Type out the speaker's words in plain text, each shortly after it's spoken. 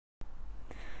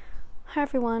Hi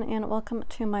everyone, and welcome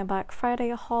to my Black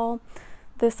Friday haul.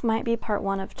 This might be part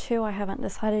 1 of 2, I haven't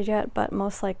decided yet, but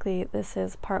most likely this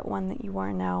is part 1 that you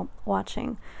are now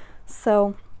watching.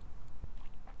 So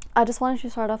I just wanted to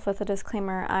start off with a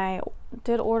disclaimer. I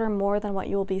did order more than what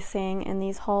you will be seeing in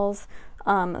these hauls.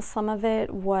 Some of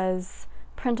it was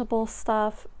printable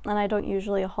stuff, and I don't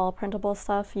usually haul printable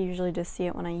stuff, you usually just see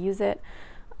it when I use it.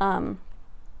 And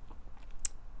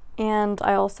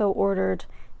I also ordered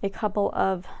a couple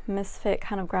of misfit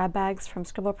kind of grab bags from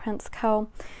Scribble Prints Co.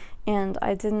 And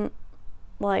I didn't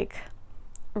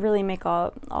really make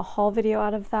a haul video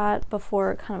out of that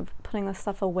before kind of putting the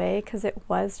stuff away, because it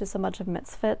was just a bunch of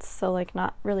misfits, so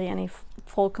not really any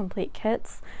full complete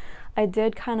kits. I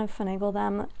did kind of finagle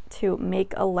them to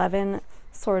make 11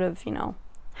 sort of,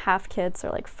 half kits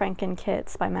or Franken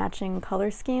kits by matching color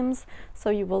schemes,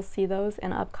 so you will see those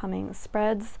in upcoming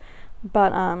spreads,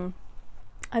 but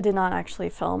I did not actually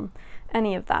film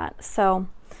any of that. So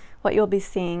what you'll be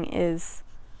seeing is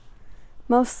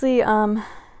mostly,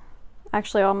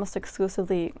 actually almost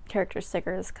exclusively character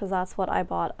stickers, because that's what I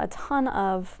bought a ton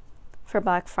of for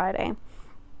Black Friday.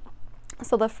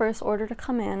 So the first order to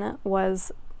come in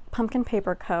was Pumpkin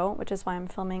Paper Co., which is why I'm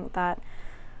filming that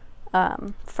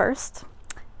first.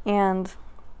 And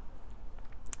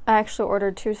I actually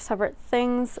ordered 2 separate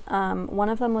things. One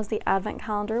of them was the advent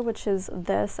calendar, which is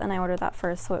this, and I ordered that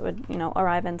first so it would,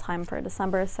 arrive in time for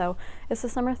December. So it's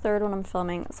December 3rd when I'm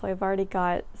filming, so I've already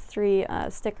got 3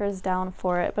 stickers down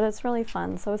for it, but it's really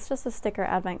fun. So it's just a sticker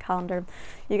advent calendar.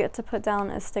 You get to put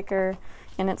down a sticker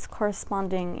and its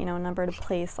corresponding, number to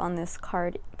place on this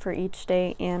card for each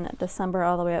day in December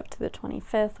all the way up to the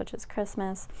 25th, which is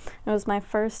Christmas. It was my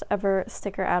first ever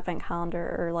sticker advent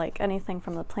calendar, or anything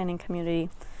from the planning community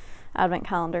advent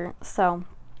calendar, so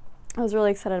I was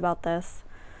really excited about this.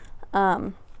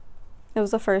 It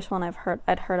was the first one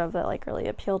I'd heard of that really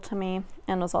appealed to me,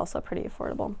 and was also pretty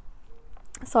affordable.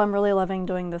 So I'm really loving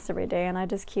doing this every day, and I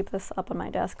just keep this up on my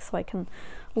desk so I can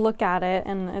look at it,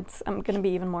 and it's gonna be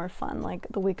even more fun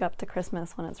the week up to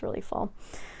Christmas when it's really full.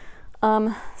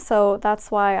 So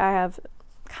that's why I have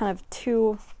kind of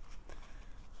two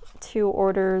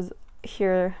orders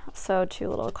here, so 2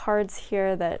 little cards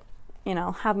here that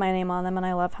have my name on them, and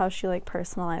I love how she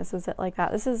personalizes it like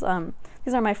that. This is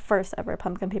these are my first ever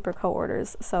Pumpkin Paper Co.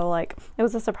 orders, so it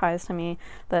was a surprise to me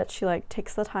that she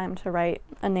takes the time to write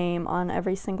a name on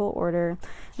every single order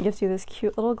and gives you this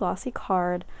cute little glossy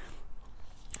card,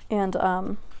 and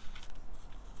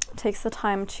takes the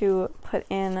time to put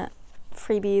in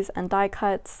freebies and die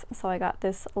cuts. So I got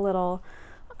this little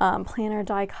planner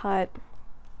die cut,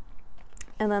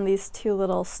 and then these 2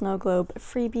 little snow globe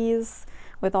freebies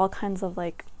with all kinds of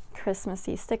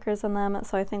Christmassy stickers in them.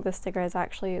 So I think the sticker is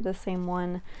actually the same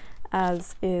one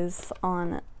as is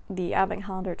on the advent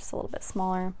calendar, just a little bit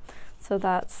smaller. So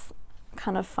that's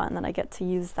kind of fun that I get to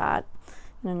use that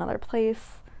in another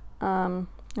place. I'm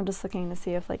just looking to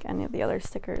see if any of the other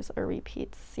stickers are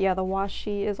repeats. Yeah, the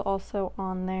washi is also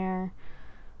on there.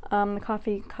 The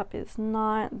coffee cup is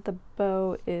not, the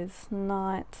bow is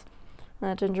not,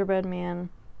 and the gingerbread man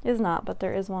is not, but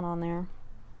there is one on there.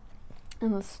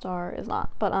 And the star is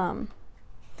not, but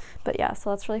yeah,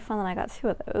 so that's really fun that I got 2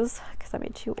 of those because I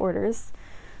made 2 orders.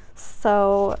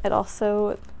 So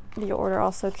the order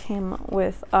also came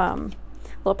with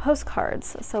little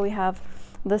postcards. So we have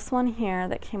this one here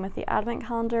that came with the advent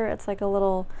calendar. It's a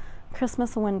little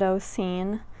Christmas window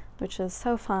scene, which is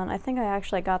so fun. I think I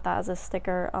actually got that as a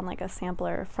sticker on a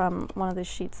sampler from one of the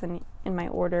sheets in my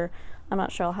order. I'm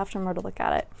not sure, I'll have to remember to look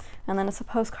at it. And then it's a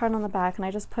postcard on the back, and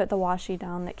I just put the washi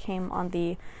down that came on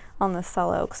the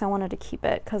cello because I wanted to keep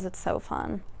it because it's so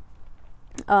fun.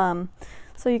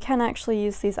 So you can actually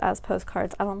use these as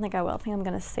postcards. I don't think I will. I think I'm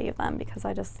going to save them because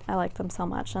I like them so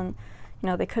much, and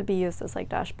they could be used as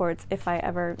dashboards if I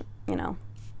ever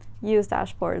use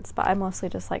dashboards, but I mostly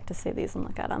just like to save these and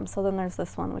look at them. So then there's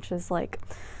this one, which is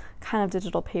kind of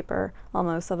digital paper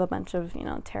almost, of a bunch of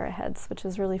Terra heads, which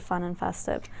is really fun and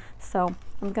festive. So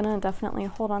I'm gonna definitely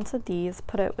hold on to these,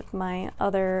 put it with my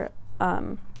other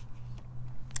journaling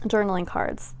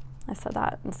cards. I said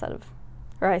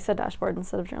dashboard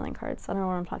instead of journaling cards. I don't know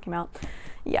what I'm talking about.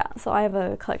 Yeah, so I have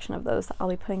a collection of those that I'll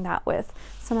be putting that with.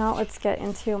 So now let's get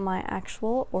into my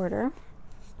actual order.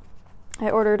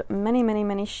 I ordered many, many,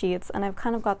 many sheets, and I've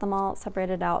kind of got them all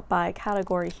separated out by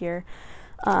category here,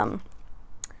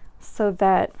 so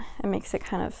that it makes it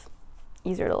kind of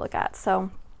easier to look at.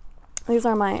 So these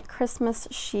are my Christmas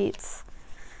sheets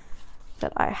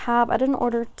that I have. I didn't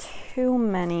order too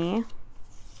many,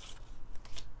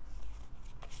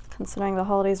 considering the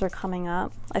holidays are coming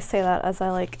up. I say that as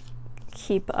I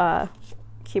keep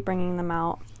bringing them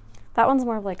out. That one's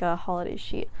more of like a holiday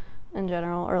sheet in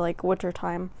general, or like winter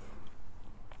time.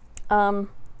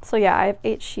 So yeah, I have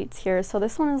 8 sheets here. So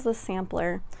this one is the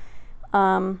sampler.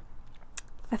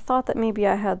 I thought that maybe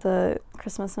I had the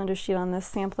Christmas window sheet on this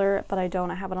sampler, but I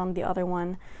don't. I have it on the other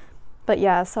one. But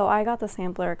yeah, so I got the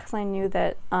sampler because I knew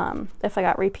that if I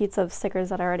got repeats of stickers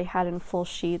that I already had in full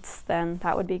sheets, then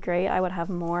that would be great. I would have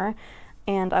more.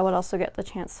 And I would also get the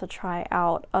chance to try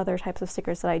out other types of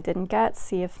stickers that I didn't get,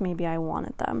 see if maybe I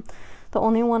wanted them. The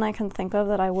only one I can think of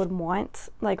that I would want,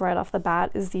 like right off the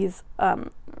bat, is these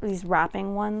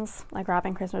wrapping ones, like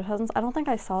wrapping Christmas presents. I don't think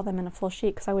I saw them in a full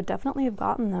sheet because I would definitely have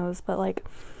gotten those, but like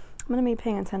I'm gonna be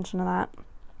paying attention to that.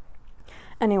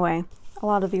 Anyway, a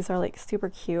lot of these are like super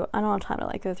cute. I don't have time to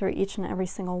like go through each and every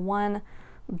single one,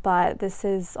 but this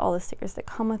is all the stickers that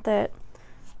come with it.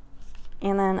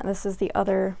 And then this is the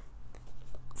other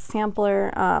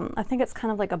sampler. I think it's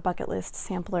kind of like a bucket list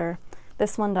sampler.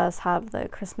 This one does have the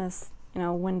Christmas,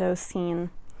 window scene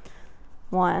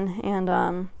one,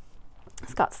 and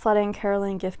it's got sledding,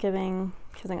 caroling, gift giving,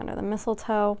 kissing under the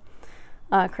mistletoe,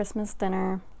 Christmas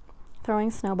dinner, throwing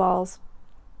snowballs,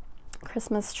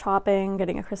 Christmas shopping,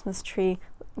 getting a Christmas tree,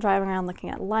 driving around looking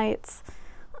at lights,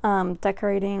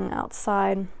 decorating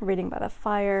outside, reading by the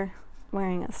fire,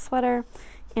 wearing a sweater,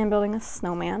 and building a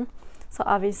snowman. So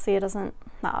obviously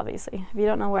not obviously, if you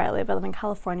don't know where I live in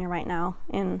California right now,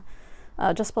 in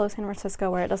just below San Francisco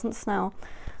where it doesn't snow,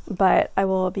 but I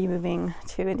will be moving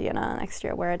to Indiana next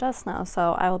year where it does snow,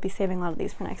 so I will be saving a lot of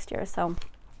these for next year, so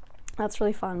that's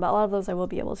really fun, but a lot of those I will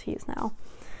be able to use now.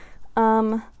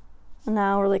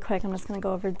 Now really quick, I'm just going to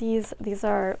go over these. These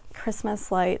are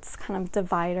Christmas lights, kind of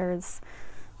dividers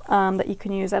that you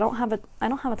can use. I don't have a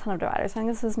ton of dividers. I think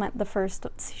this is the first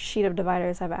sheet of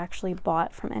dividers I've actually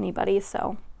bought from anybody,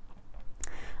 so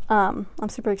I'm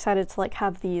super excited to like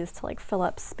have these to like fill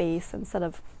up space instead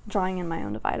of drawing in my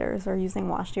own dividers or using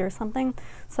washi or something.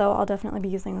 So I'll definitely be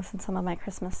using this in some of my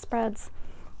Christmas spreads.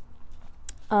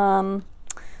 Let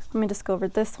me just go over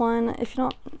this one. If you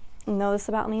don't know this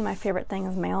about me, my favorite thing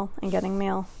is mail and getting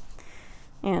mail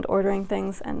and ordering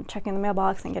things and checking the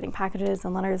mailbox and getting packages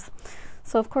and letters.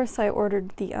 So of course I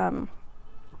ordered the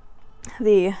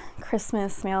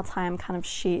Christmas mail time kind of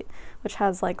sheet, which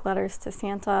has like letters to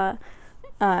Santa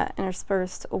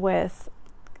interspersed with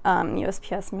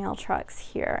USPS mail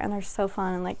trucks here, and they're so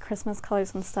fun and like Christmas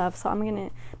colors and stuff. So I'm going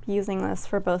to be using this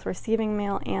for both receiving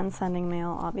mail and sending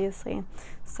mail, obviously.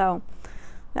 So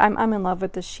I'm in love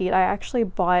with this sheet. I actually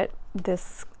bought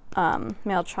this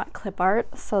mail truck clip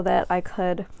art so that I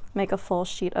could make a full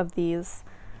sheet of these,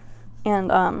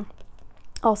 and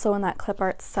also in that clip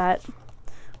art set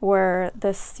were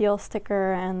this seal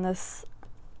sticker and this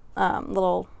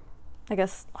little, I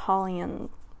guess, holly and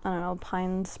I don't know,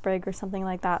 pine sprig or something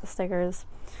like that stickers,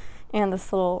 and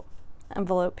this little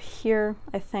envelope here,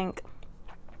 I think,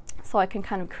 so I can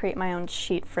kind of create my own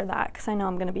sheet for that because I know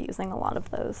I'm going to be using a lot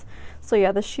of those. So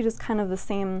yeah, this sheet is kind of the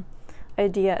same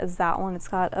idea as that one. It's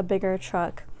got a bigger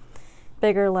truck,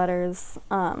 bigger letters,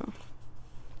 and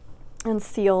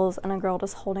seals, and a girl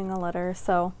just holding a letter,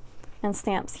 so, and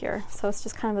stamps here. So it's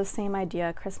just kind of the same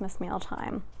idea, Christmas mail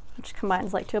time, which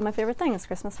combines like two of my favorite things,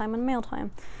 Christmas time and mail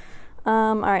time.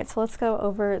 Alright, so let's go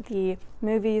over the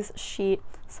movies sheet.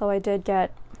 So I did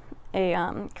get a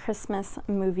Christmas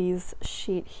movies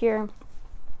sheet here.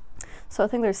 So I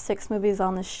think there's 6 movies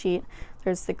on this sheet.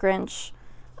 There's The Grinch,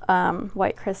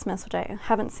 White Christmas, which I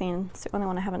haven't seen, it's the only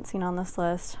one I haven't seen on this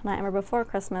list, Nightmare Before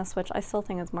Christmas, which I still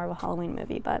think is more of a Halloween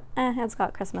movie, but it's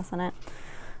got Christmas in it.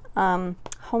 Home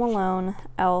Alone,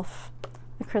 Elf,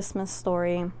 A Christmas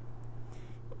Story,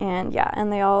 and yeah,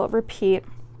 and they all repeat.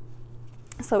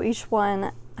 So each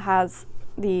one has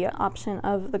the option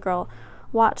of the girl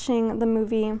watching the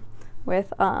movie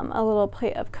with a little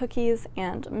plate of cookies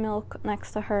and milk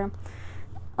next to her,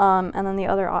 and then the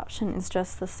other option is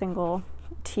just the single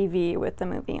TV with the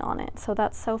movie on it. So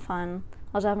that's so fun.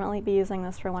 I'll definitely be using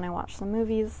this for when I watch the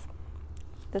movies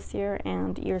this year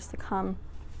and years to come.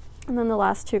 And then the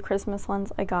last 2 Christmas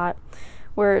ones I got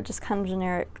were just kind of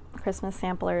generic Christmas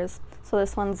samplers. So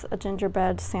this one's a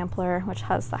gingerbread sampler, which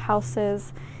has the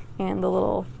houses and the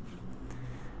little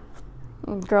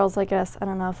girls, I guess. I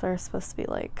don't know if they're supposed to be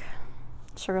like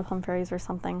sugar plum fairies or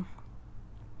something.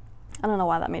 I don't know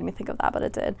why that made me think of that, but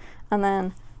it did. And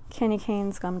then candy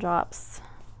canes, gumdrops,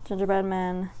 gingerbread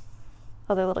men,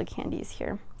 other little candies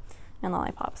here, and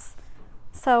lollipops.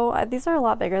 So these are a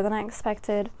lot bigger than I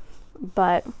expected,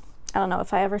 but I don't know,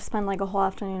 if I ever spend like a whole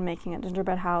afternoon making a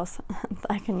gingerbread house,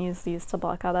 I can use these to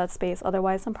block out that space.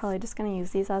 Otherwise, I'm probably just going to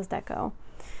use these as deco.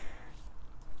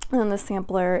 And then the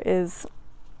sampler is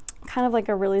kind of like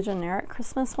a really generic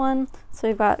Christmas one. So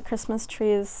you've got Christmas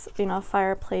trees, you know,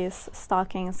 fireplace,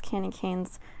 stockings, candy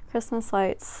canes, Christmas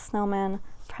lights, snowman,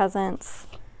 presents,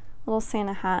 little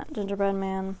Santa hat, gingerbread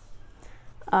man,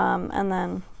 and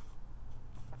then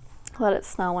Let It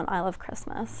Snow and I Love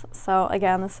Christmas. So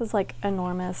again, this is like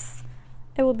enormous.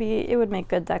 It would make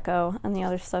good deco, and the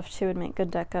other stuff too would make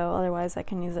good deco. Otherwise I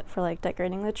can use it for like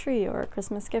decorating the tree or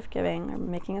Christmas gift giving or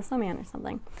making a snowman or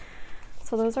something.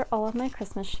 So those are all of my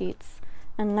Christmas sheets.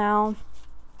 And now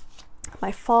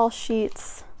my fall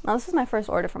sheets. Now this is my first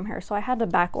order from here, so I had to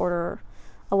back order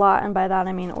a lot, and by that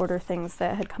I mean order things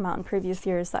that had come out in previous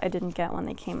years that I didn't get when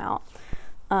they came out.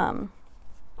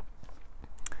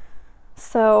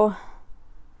 So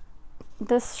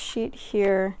this sheet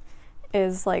here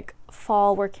is like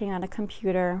fall working on a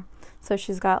computer. So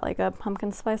she's got like a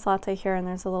pumpkin spice latte here, and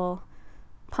there's a little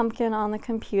pumpkin on the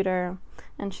computer,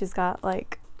 and she's got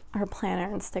like her planner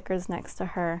and stickers next to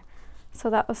her. So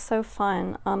that was so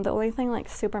fun. The only thing like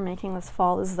super making this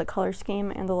fall is the color scheme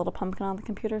and the little pumpkin on the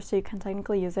computer, so you can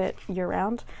technically use it year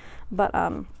round, but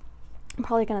I'm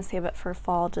probably gonna save it for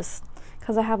fall just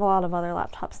because I have a lot of other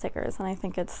laptop stickers, and I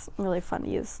think it's really fun to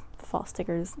use fall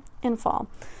stickers in fall.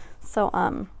 So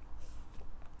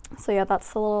so yeah,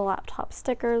 that's the little laptop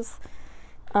stickers.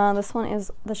 This one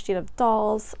is the sheet of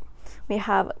dolls. We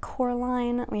have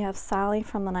Coraline, we have Sally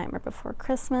from The Nightmare Before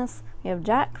Christmas, we have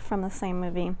Jack from the same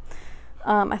movie.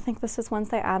 I think this is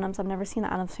Wednesday Addams. I've never seen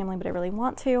the Addams Family, but I really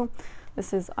want to.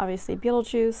 This is obviously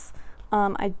Beetlejuice.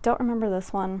 I don't remember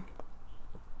this one.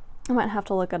 I might have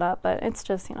to look it up, but it's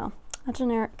just, you know, a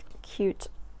generic, cute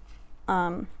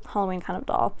Halloween kind of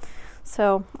doll.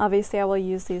 So obviously I will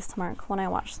use these to mark when I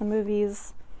watch the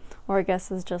movies, or I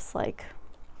guess is just like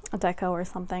a deco or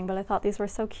something, but I thought these were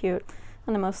so cute.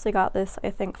 And I mostly got this,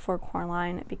 I think, for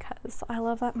Coraline because I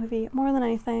love that movie more than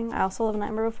anything. I also love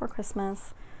Nightmare Before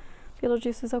Christmas.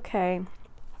 Beetlejuice is okay.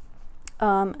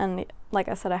 And like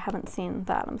I said, I haven't seen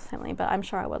the Addams Family, but I'm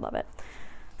sure I would love it.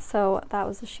 So that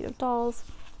was a sheet of dolls.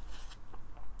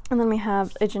 And then we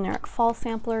have a generic fall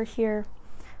sampler here.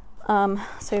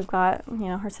 So you've got, you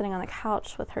know, her sitting on the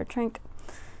couch with her drink.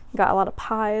 You've got a lot of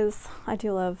pies. I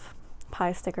do love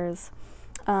pie stickers.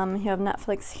 You have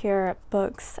Netflix here,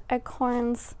 books,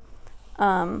 acorns.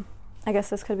 I guess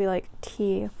this could be like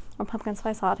tea or pumpkin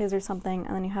spice lattes or something.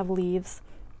 And then you have leaves,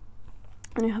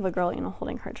 and you have a girl, you know,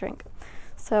 holding her drink.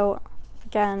 So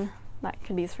again, that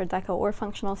could be used for deco or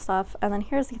functional stuff. And then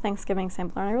here's the Thanksgiving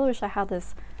sampler. And I really wish I had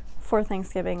this for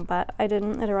Thanksgiving, but I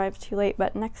didn't. It arrived too late,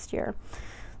 but next year.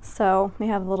 So we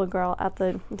have a little girl at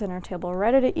the dinner table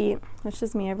ready to eat, which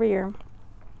is me every year.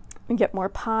 We get more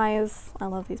pies. I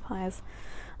love these pies.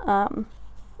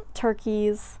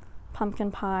 Turkeys,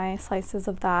 pumpkin pie, slices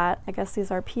of that. I guess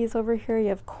these are peas over here. You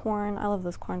have corn. I love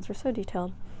those corns. They're so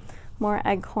detailed. More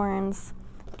acorns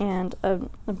and a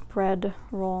bread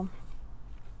roll.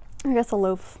 I guess a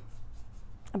loaf,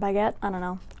 a baguette. I don't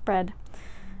know. Bread.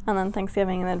 And then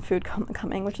Thanksgiving, and then food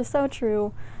coming, which is so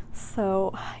true.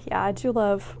 So yeah, I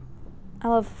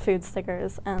love food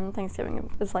stickers, and Thanksgiving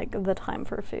is like the time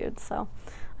for food. So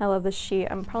I love this sheet.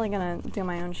 I'm probably gonna do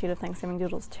my own sheet of Thanksgiving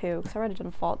doodles too, because I already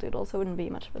did fall doodles, so it wouldn't be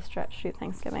much of a stretch to do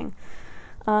Thanksgiving.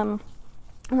 And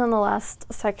then the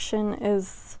last section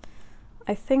is,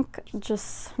 I think,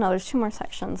 just, no, there's two more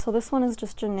sections. So this one is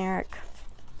just generic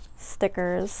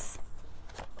stickers.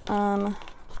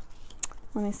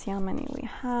 Let me see how many we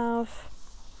have.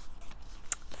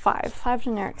 Five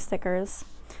generic stickers.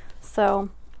 So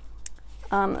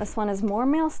this one is more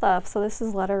mail stuff. So this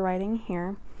is letter writing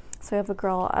here. So we have a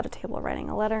girl at a table writing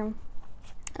a letter.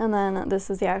 And then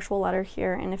this is the actual letter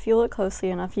here. And if you look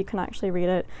closely enough, you can actually read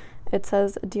it. It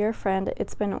says, "Dear friend,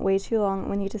 it's been way too long.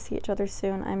 We need to see each other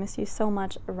soon. I miss you so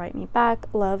much. Write me back.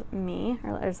 Love, me."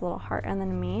 Or there's a little heart and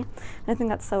then me. And I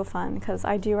think that's so fun because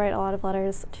I do write a lot of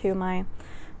letters to my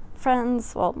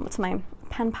friends, well, to my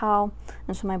pen pal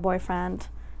and to my boyfriend,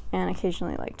 and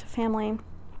occasionally like to family.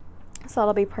 So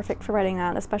that'll be perfect for writing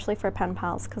that, especially for pen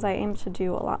pals, because I aim to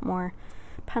do a lot more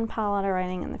pen pal letter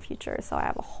writing in the future. So I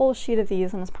have a whole sheet of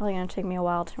these, and it's probably going to take me a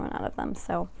while to run out of them.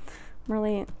 So I'm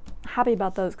really happy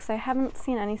about those because I haven't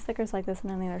seen any stickers like this in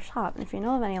any other shop. And if you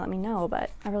know of any, let me know,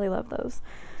 but I really love those.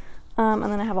 And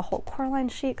then I have a whole Coraline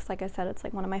sheet because, like I said, it's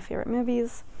like one of my favorite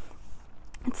movies.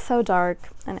 It's so dark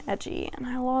and edgy, and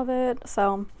I love it.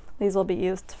 So these will be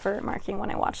used for marking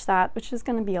when I watch that, which is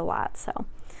going to be a lot. So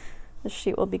this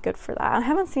sheet will be good for that. I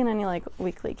haven't seen any like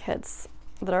weekly kits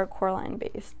that are Coraline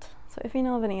based. So if you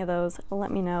know of any of those,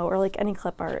 let me know, or like any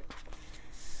clip art.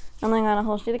 And then I got a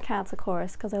whole sheet of cats, of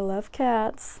course, because I love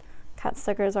cats. Cat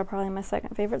stickers are probably my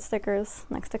second favorite stickers,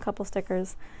 next to couple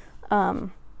stickers.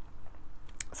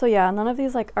 So yeah, none of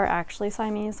these like are actually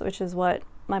Siamese, which is what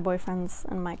my boyfriend's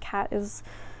and my cat is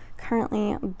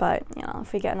currently, but you know,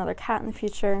 if we get another cat in the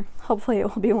future, hopefully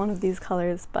it will be one of these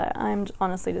colors, but I'm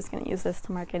honestly just going to use this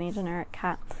to mark any generic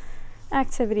cat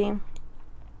activity.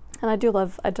 And I do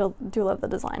love the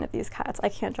design of these cats. I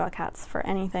can't draw cats for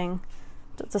anything,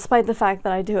 despite the fact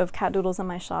that I do have cat doodles in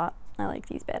my shop. I like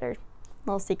these better.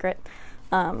 Little secret.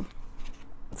 So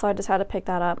I just had to pick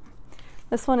that up.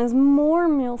 This one is more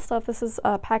mail stuff. This is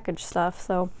package stuff.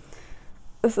 So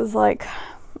this is like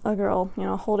a girl, you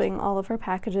know, holding all of her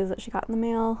packages that she got in the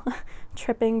mail,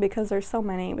 tripping because there's so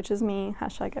many, which is me,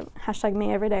 hashtag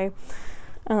me every day.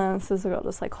 And then this is a girl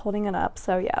just like holding it up.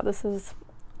 So yeah, this is,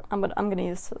 I'm gonna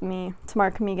use me to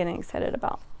mark me getting excited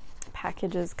about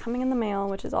packages coming in the mail,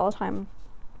 which is all the time,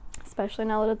 especially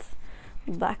now that it's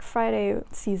Black Friday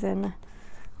season.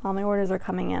 All my orders are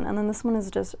coming in. And then this one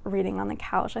is just reading on the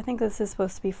couch. I think this is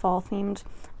supposed to be fall themed,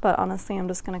 but honestly I'm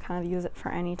just gonna kind of use it for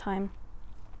any time.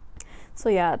 So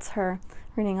yeah, it's her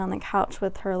reading on the couch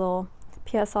with her little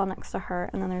PSL next to her,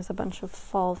 and then there's a bunch of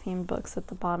fall themed books at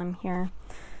the bottom here.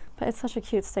 But it's such a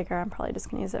cute sticker, I'm probably just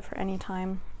gonna use it for any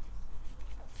time.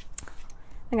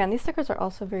 Again, these stickers are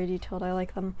also very detailed. I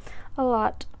like them a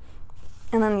lot.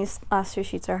 And then these last two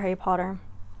sheets are Harry Potter.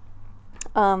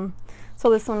 So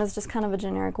this one is just kind of a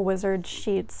generic wizard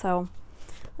sheet. So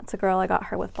that's a girl, I got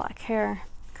her with black hair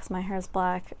because my hair is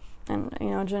black, and you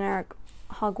know, generic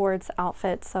Hogwarts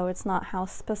outfit, so it's not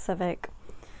house specific.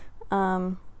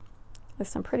 At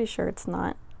least I'm pretty sure it's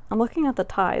not. I'm looking at the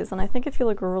ties, and I think if you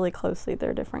look really closely,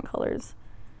 they're different colors.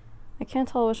 I can't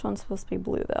tell which one's supposed to be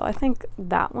blue though. I think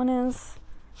that one is.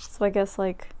 So I guess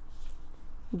like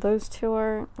those two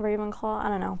are Ravenclaw. I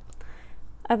don't know.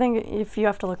 I think if you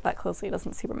have to look that closely, it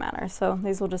doesn't super matter. So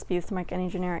these will just be used to mark any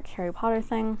generic Harry Potter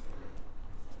thing.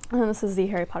 And then this is the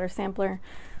Harry Potter sampler,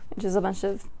 which is a bunch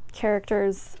of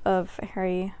characters of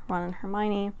Harry, Ron, and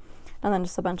Hermione, and then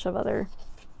just a bunch of other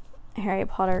Harry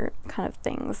Potter kind of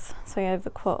things. So you have the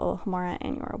quote, "Oh, Hamara,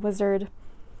 and you're a wizard."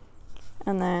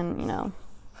 And then, you know,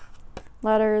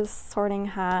 letters, sorting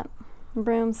hat,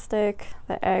 broomstick,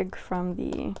 the egg from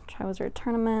the Triwizard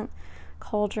Tournament,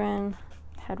 cauldron,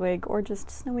 Hedwig, or just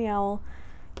snowy owl,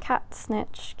 cat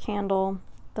snitch, candle,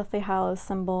 Deathly Hallows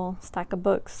symbol, stack of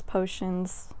books,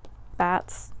 potions,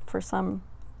 bats for some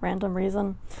random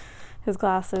reason, his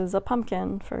glasses, a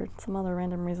pumpkin for some other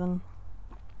random reason.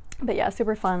 But yeah,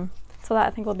 super fun. So that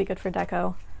I think will be good for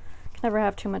deco. Can never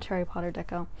have too much Harry Potter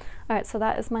deco. Alright, so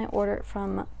that is my order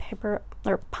from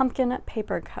Pumpkin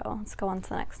Paper Co. Let's go on to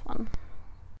the next one.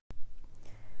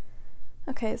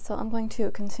 Okay, so I'm going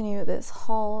to continue this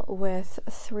haul with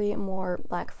 3 more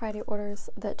Black Friday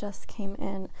orders that just came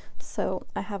in. So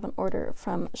I have an order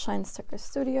from Shine Sticker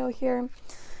Studio here,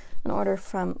 an order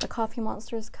from the Coffee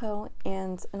Monsters Co.,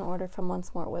 and an order from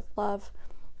Once More with Love.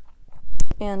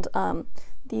 And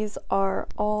these are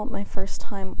all my first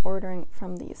time ordering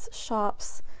from these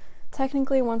shops.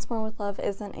 Technically, Once More with Love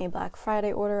isn't a Black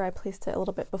Friday order. I placed it a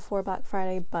little bit before Black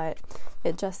Friday, but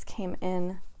it just came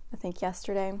in, I think,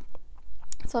 yesterday.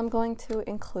 So I'm going to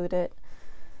include it.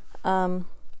 Unlike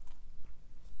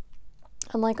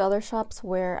other shops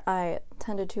where I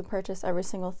tended to purchase every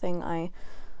single thing I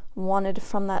wanted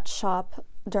from that shop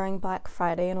during Black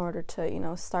Friday in order to, you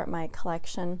know, start my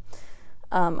collection,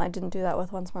 I didn't do that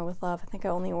with Once More with Love. I think I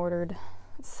only ordered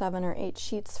 7 or 8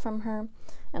 sheets from her,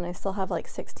 and I still have like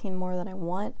 16 more that I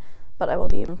want, but I will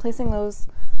be placing those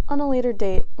on a later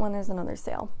date when there's another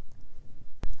sale.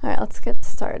 Alright, let's get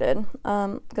started.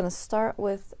 I'm going to start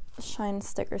with Shine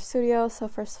Sticker Studio. So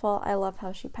first of all, I love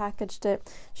how she packaged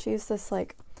it. She used this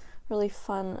like really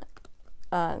fun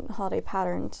holiday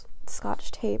patterned Scotch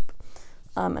tape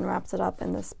and wrapped it up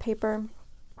in this paper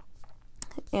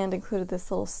and included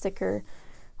this little sticker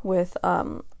with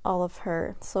all of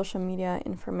her social media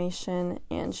information,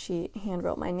 and she hand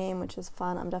wrote my name, which is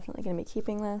fun. I'm definitely going to be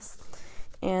keeping this.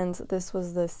 And this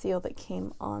was the seal that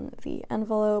came on the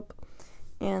envelope.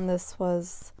 And this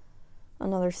was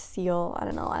another seal. I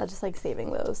don't know, I just like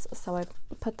saving those, so I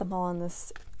put them all on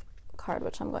this card,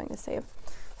 which I'm going to save.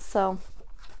 So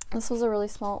this was a really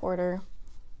small order.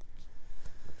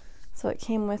 So it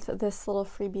came with this little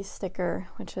freebie sticker,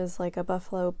 which is like a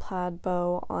buffalo plaid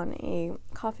bow on a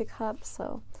coffee cup.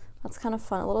 So that's kind of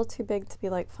fun. A little too big to be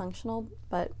like functional,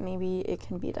 but maybe it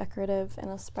can be decorative in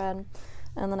a spread.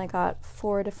 And then I got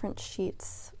 4 different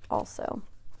sheets also.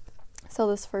 So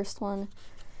this first one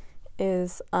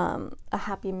is a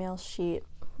Happy Mail sheet.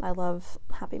 I love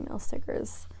Happy Mail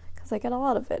stickers because I get a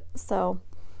lot of it. So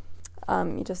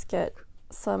you just get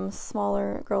some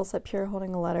smaller girls up here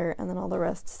holding a letter, and then all the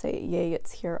rest say yay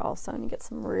it's here also, and you get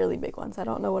some really big ones. I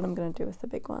don't know what I'm going to do with the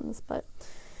big ones, but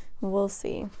we'll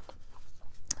see.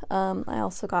 I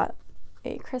also got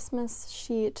a Christmas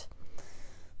sheet.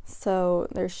 So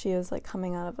there she is, like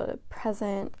coming out of a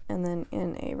present and then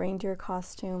in a reindeer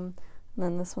costume. And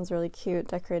then this one's really cute,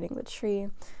 decorating the tree.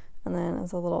 And then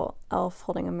as a little elf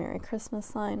holding a Merry Christmas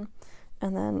sign.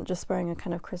 And then just wearing a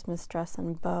kind of Christmas dress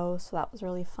and bow. So that was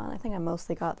really fun. I think I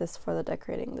mostly got this for the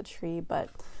decorating the tree, but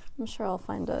I'm sure I'll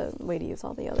find a way to use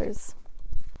all the others.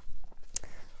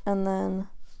 And then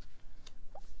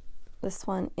this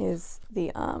one is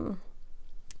the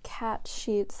cat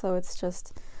sheet. So it's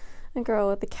just a girl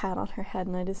with a cat on her head,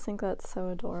 and I just think that's so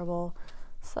adorable.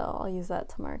 So I'll use that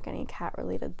to mark any cat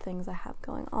related things I have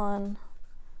going on.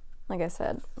 Like I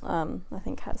said, I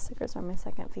think cat stickers are my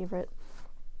second favorite.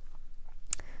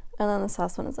 And then this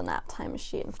last one is a nap time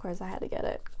sheet. Of course I had to get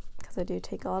it because I do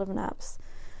take a lot of naps.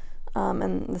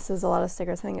 And this is a lot of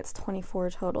stickers. I think it's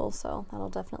 24 total, so that'll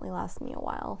definitely last me a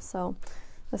while. So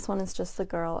this one is just the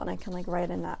girl, and I can like write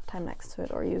a nap time next to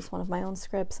it or use one of my own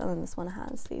scripts, and then this one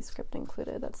has the script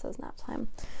included that says nap time.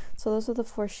 So those are the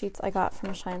 4 sheets I got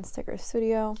from Shine Sticker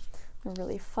Studio. They're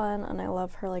really fun, and I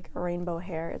love her like rainbow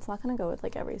hair. It's not going to go with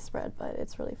like every spread, but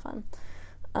it's really fun.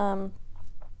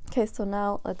 Okay, so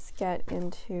now let's get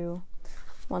into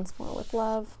Once More with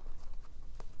Love.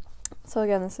 So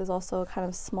again, this is also a kind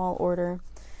of small order.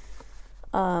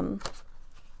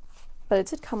 But it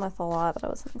did come with a lot that I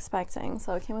wasn't expecting.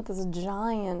 So it came with this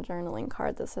giant journaling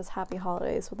card that says Happy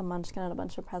Holidays with a munchkin and a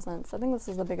bunch of presents. I think this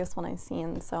is the biggest one I've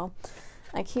seen, so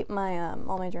I keep my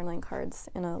all my journaling cards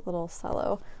in a little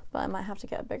cello, but I might have to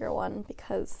get a bigger one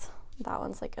because that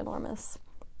one's like enormous.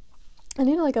 I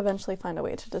need to like eventually find a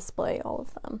way to display all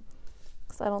of them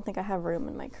because I don't think I have room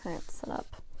in my current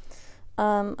setup.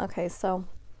 Okay, so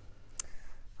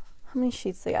how many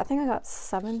sheets did I get? I think I got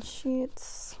 7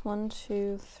 sheets. 1,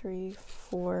 2, 3,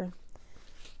 4,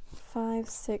 5,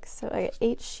 6, so I got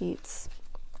 8 sheets.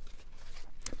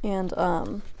 And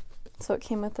so it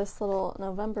came with this little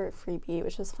November freebie,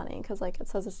 which is funny because like it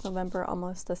says it's November,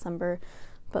 almost December,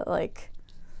 but like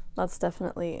that's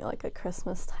definitely like a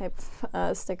Christmas type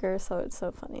sticker, so it's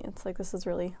so funny. It's like this is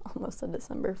really almost a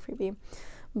December freebie.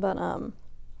 But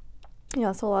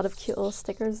yeah, so a lot of cute little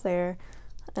stickers there,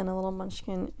 and a little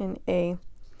munchkin in a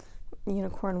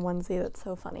unicorn onesie that's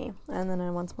so funny. And then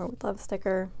a Once More with Love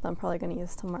sticker that I'm probably going to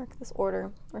use to mark this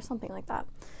order or something like that.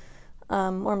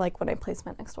 Or like when I place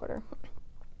my next order.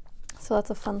 So that's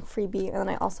a fun freebie. And then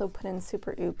I also put in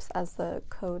Super Oops as the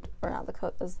code, or not the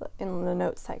code, as in the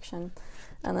notes section.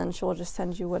 And then she'll just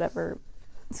send you whatever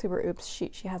Super Oops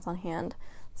sheet she has on hand.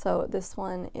 So this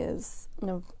one is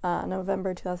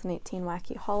November 2018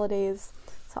 Wacky Holidays.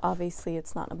 So obviously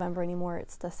it's not November anymore,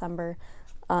 it's December.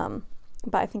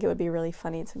 But I think it would be really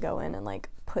funny to go in and like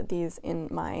put these in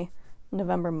my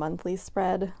November monthly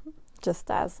spread, just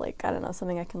as like, I don't know,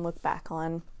 something I can look back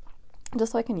on,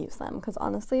 just so I can use them. Because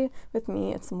honestly, with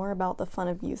me, it's more about the fun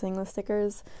of using the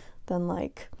stickers than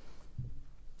like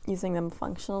using them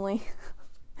functionally.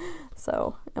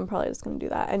 So I'm probably just going to do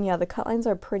that. And yeah, the cut lines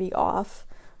are pretty off,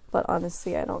 but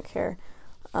honestly, I don't care.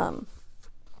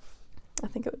 I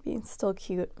think it would be still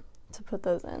cute to put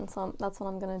those in. So that's what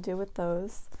I'm going to do with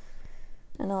those.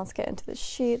 And now let's get into the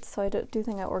sheets. So I do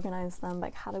think I organized them by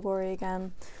category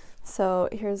again. So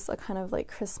here's a kind of like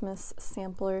Christmas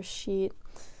sampler sheet.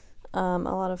 A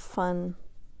lot of fun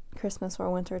Christmas or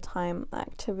winter time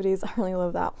activities. I really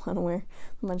love that one where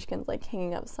the munchkin's like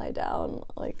hanging upside down,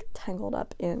 like tangled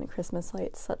up in Christmas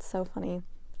lights. That's so funny.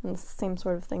 And it's the same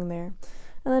sort of thing there.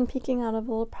 And then peeking out of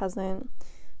a little present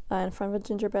in front of a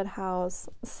gingerbread house,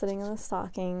 sitting in the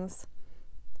stockings.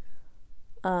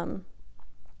 And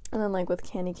then like with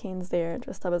candy canes there,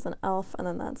 dressed up as an elf, and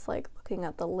then that's like looking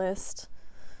at the list.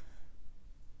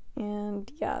 And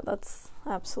yeah, that's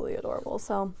absolutely adorable.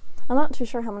 So I'm not too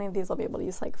sure how many of these I'll be able to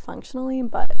use like functionally,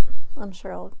 but I'm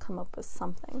sure I'll come up with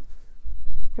something.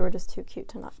 They were just too cute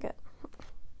to not get.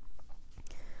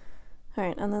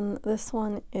 Alright, and then this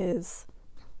one is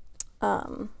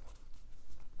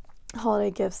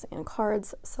holiday gifts and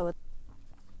cards. So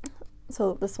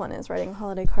this one is writing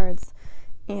holiday cards,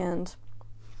 and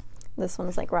this one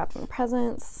is like wrapping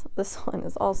presents. This one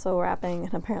is also wrapping,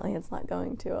 and apparently it's not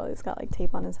going to. Oh, he's got like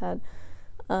tape on his head.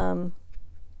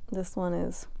 This one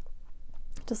is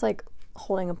just like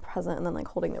holding a present and then like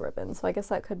holding the ribbon. So I guess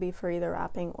that could be for either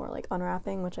wrapping or like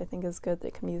unwrapping, which I think is good.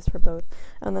 They can be used for both.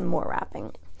 And then more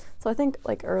wrapping. So I think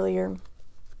like earlier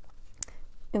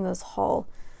in this haul,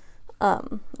 I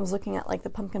was looking at like the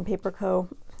Pumpkin Paper Co.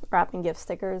 wrapping gift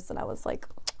stickers, and I was like,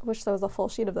 I wish there was a full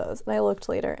sheet of those. And I looked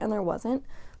later and there wasn't.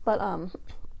 But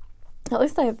at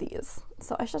least I have these.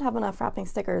 So I should have enough wrapping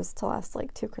stickers to last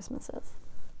like 2 Christmases.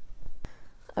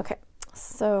 Okay,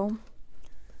 So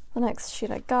the next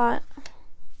sheet I got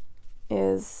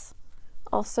is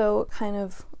also kind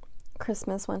of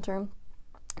Christmas winter.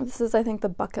 This is, I think, the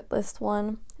bucket list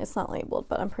one. It's not labeled,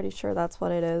 but I'm pretty sure that's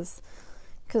what it is,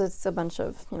 because it's a bunch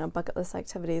of, you know, bucket list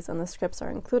activities, and the scripts are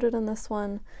included in this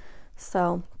one.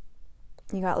 So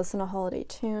you got listen to holiday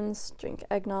tunes, drink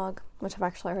eggnog, which I've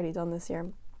actually already done this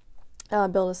year,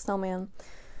 build a snowman,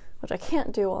 which I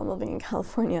can't do while I'm living in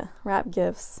California, wrap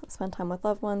gifts, spend time with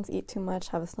loved ones, eat too much,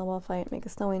 have a snowball fight, make a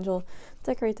snow angel,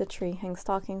 decorate the tree, hang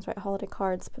stockings, write holiday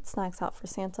cards, put snacks out for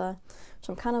Santa, which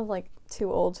I'm kind of like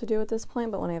too old to do at this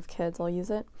point, but when I have kids, I'll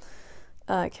use it.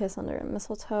 Kiss under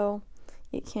mistletoe,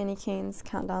 eat candy canes,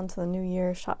 count down to the new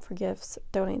year, shop for gifts,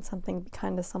 donate something, be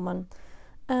kind to someone,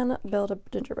 and build a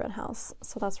gingerbread house.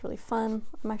 So that's really fun.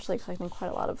 I'm actually collecting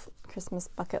quite a lot of Christmas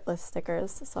bucket list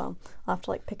stickers, so I'll have to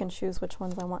like pick and choose which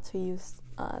ones I want to use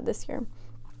this year.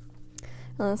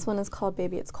 And this one is called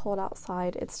Baby It's Cold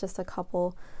Outside. It's just a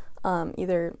couple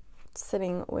either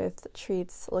sitting with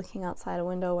treats, looking outside a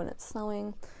window when it's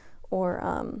snowing, or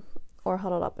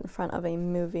huddled up in front of a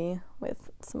movie with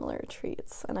similar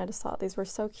treats. And I just thought these were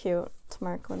so cute to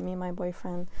mark when me and my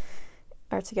boyfriend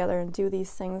are together and do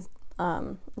these things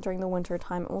during the winter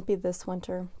time. It won't be this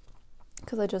winter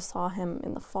because I just saw him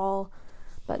in the fall,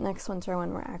 but next winter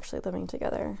when we're actually living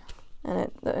together, and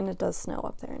it does snow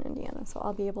up there in Indiana, so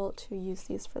I'll be able to use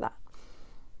these for that.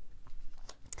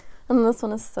 And this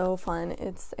one is so fun.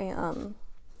 It's a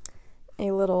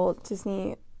little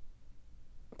Disney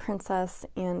princess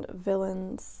and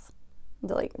villains,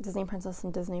 like Disney princess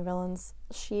and Disney villains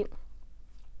sheet.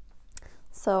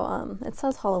 So it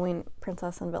says Halloween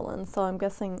princess and villain, so I'm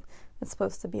guessing it's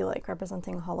supposed to be like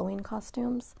representing Halloween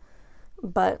costumes,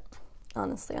 but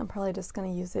honestly I'm probably just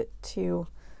going to use it to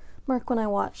mark when I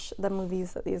watch the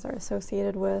movies that these are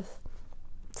associated with.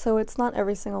 So it's not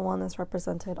every single one that's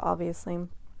represented, obviously,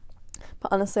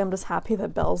 but honestly I'm just happy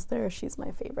that Belle's there. She's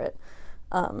my favorite,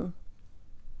 and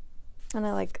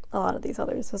I like a lot of these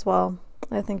others as well.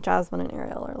 I think Jasmine and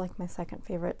Ariel are like my second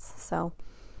favorites, so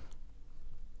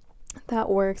that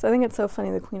works. I think it's so funny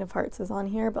the Queen of Hearts is on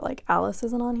here, but like Alice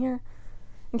isn't on here.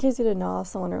 In case you didn't know,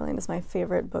 Alice in Wonderland is my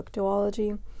favorite book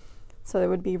duology, so it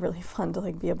would be really fun to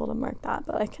like be able to mark that,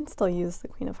 but I can still use the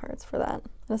Queen of Hearts for that.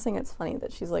 I just think it's funny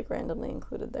that she's like randomly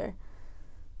included there.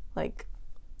 Like,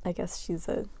 I guess she's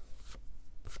a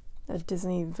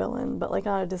Disney villain, but like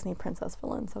not a Disney princess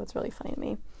villain, so it's really funny to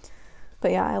me.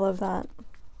 But yeah, I love that.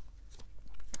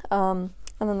 And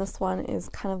then this one is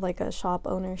kind of like a shop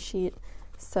owner sheet.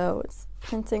 So it's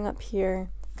printing up here,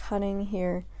 cutting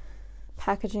here,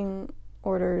 packaging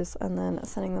orders, and then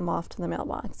sending them off to the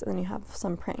mailbox. And then you have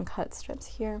some print and cut strips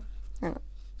here, or not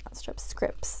strips,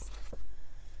 scripts.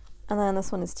 And then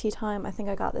this one is tea time. I think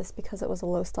I got this because it was a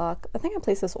low stock. I think I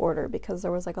placed this order because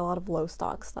there was like a lot of low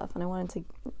stock stuff, and I wanted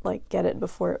to like get it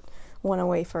before it went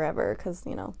away forever, because,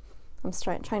 you know, I'm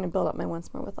trying to build up my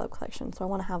Once More with Love collection, so I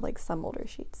want to have like some older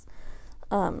sheets.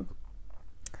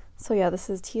 So yeah, this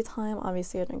is tea time.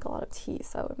 Obviously I drink a lot of tea,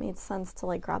 so it made sense to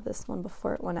like grab this one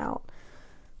before it went out.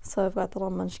 So I've got the little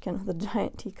munchkin with a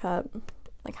giant teacup,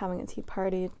 like having a tea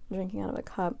party, drinking out of a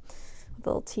cup with a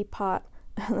little teapot,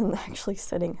 and then actually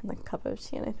sitting in the cup of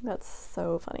tea, and I think that's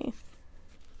so funny.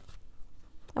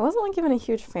 I wasn't like even a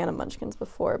huge fan of munchkins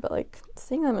before, but like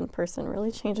seeing them in person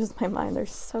really changes my mind. They're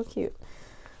so cute.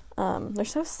 They're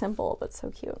so simple, but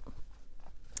so cute.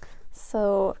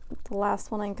 So the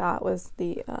last one I got was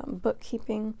the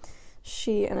bookkeeping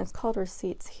sheet, and it's called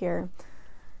Receipts here.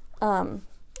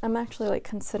 I'm actually like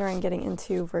considering getting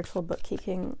into virtual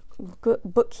bookkeeping,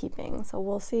 so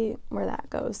we'll see where that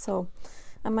goes. So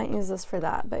I might use this for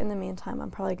that, but in the meantime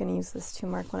I'm probably going to use this to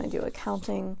mark when I do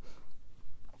accounting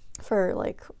for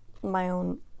like my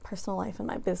own personal life and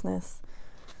my business.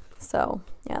 So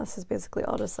yeah, this is basically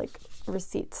all just like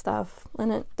receipt stuff,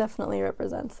 and it definitely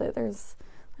represents it. There's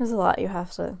a lot you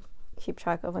have to keep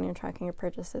track of when you're tracking your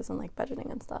purchases and like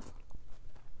budgeting and stuff.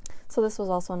 So this was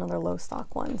also another low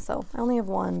stock one, so I only have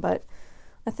one, but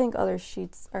I think other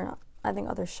sheets, or not, I think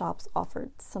other shops offered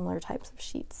similar types of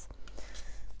sheets.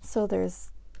 So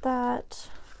there's that,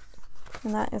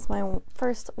 and that is my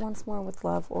first Once More with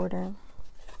Love order.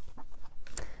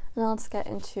 Now let's get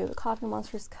into the Coffee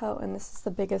Monsters coat, and this is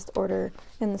the biggest order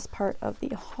in this part of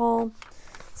the haul.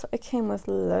 So it came with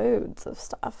loads of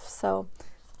stuff. So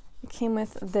it came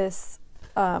with this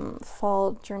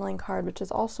fall journaling card, which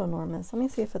is also enormous. Let me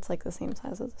see if it's like the same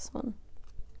size as this one.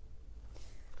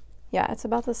 Yeah, it's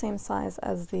about the same size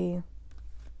as the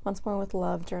Once More with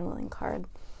Love journaling card.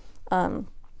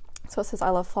 So it says I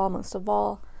love fall most of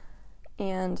all,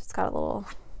 and it's got a little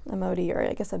emoji, or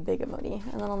I guess a big emoji,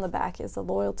 and then on the back is the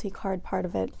loyalty card part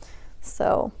of it.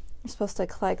 So you're supposed to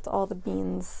collect all the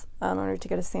beans in order to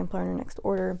get a sampler in your next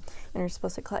order, and you're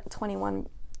supposed to collect 21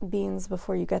 beans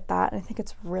before you get that. And I think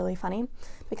it's really funny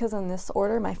because in this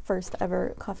order, my first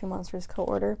ever Coffee Monsters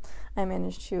co-order, I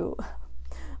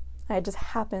just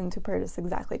happened to purchase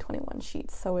exactly 21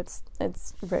 sheets, so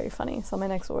it's very funny. So my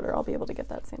next order, I'll be able to get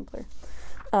that sampler.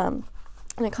 And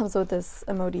it comes with this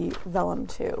Emoti vellum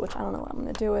too, which I don't know what I'm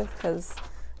going to do with because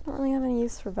I don't really have any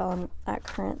use for vellum at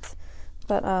current.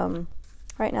 But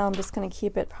right now I'm just going to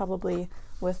keep it probably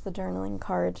with the journaling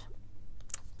card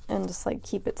and just like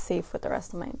keep it safe with the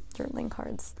rest of my journaling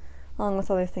cards, along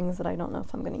with other things that I don't know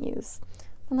if I'm going to use.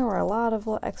 And there were a lot of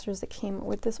little extras that came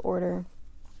with this order.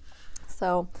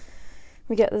 So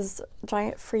we get this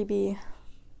giant freebie,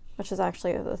 which is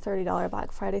actually the $30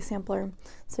 Black Friday sampler.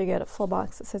 So you get a full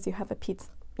box that says you have a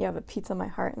pizza in my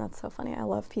heart, and that's so funny. I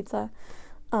love pizza.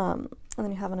 And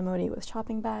then you have an Emoti with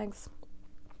shopping bags,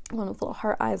 one with little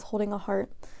heart eyes holding a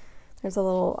heart. There's a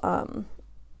little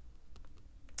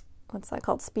what's that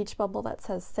called, speech bubble that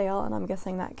says sale, and I'm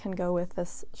guessing that can go with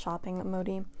this shopping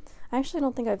Emoti. I actually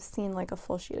don't think I've seen like a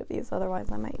full sheet of these, otherwise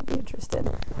I might be interested.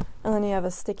 And then you have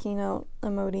a sticky note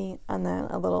Emoti, and then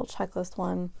a little checklist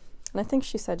one. And I think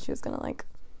she said she was gonna like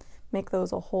make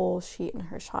those a whole sheet in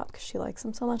her shop because she likes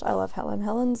them so much. I love Helen.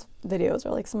 Helen's videos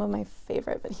are like some of my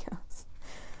favorite videos.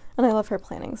 And I love her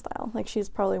planning style. Like, she's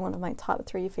probably one of my top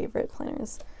 3 favorite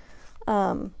planners.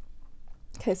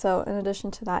 Okay, so in addition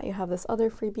to that, you have this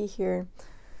other freebie here,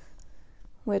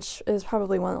 which is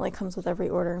probably one that like comes with every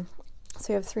order.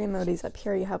 So you have 3 Emotis up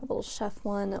here. You have a little chef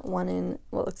one in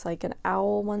what looks like an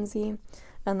owl onesie,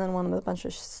 and then one with a bunch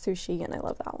of sushi, and I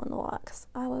love that one a lot because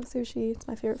I love sushi. It's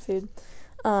my favorite food.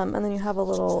 And then you have a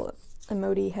little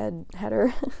Emoti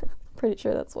header. Pretty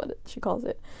sure that's what she calls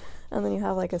it. And then you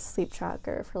have like a sleep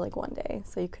tracker for like one day,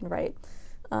 so you can write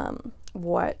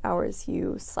what hours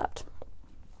you slept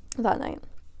that night.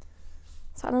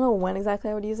 So I don't know when exactly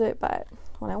I would use it, but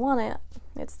when I want it,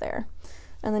 it's there.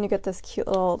 And then you get this cute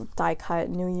little die cut,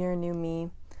 New Year, New Me.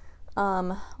 What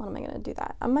am I going to do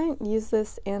that? I might use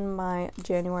this in my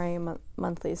January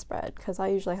monthly spread because I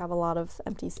usually have a lot of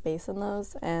empty space in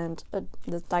those, and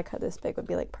this die cut this big would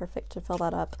be like perfect to fill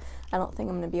that up. I don't think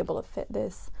I'm going to be able to fit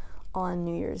this on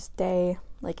New Year's Day,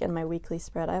 like in my weekly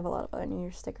spread. I have a lot of other New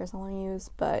Year's stickers I want to use,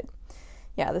 but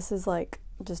yeah, this is like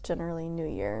just generally New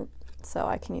Year, so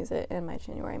I can use it in my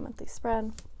January monthly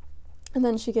spread. And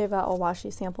then she gave out a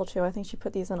washi sample too. I think she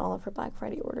put these in all of her Black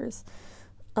Friday orders.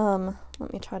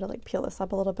 Let me try to like peel this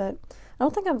up a little bit. I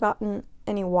don't think I've gotten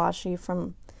any washi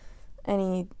from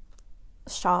any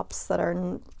shops that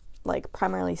are like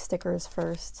primarily stickers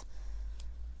first.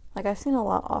 Like, I've seen a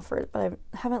lot offered, but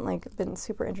I haven't like been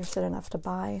super interested enough to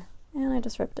buy, and I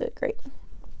just ripped it. Great.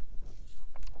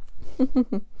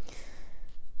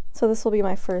 So this will be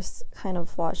my first kind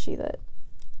of washi that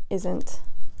isn't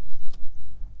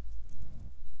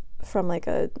from like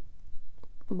a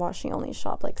washi only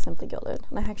shop like Simply Gilded.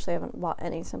 And I actually haven't bought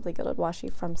any Simply Gilded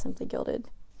washi from Simply Gilded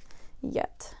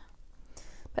yet.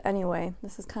 But anyway,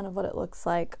 this is kind of what it looks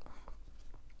like.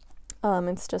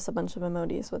 It's just a bunch of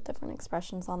Emotis with different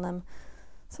expressions on them.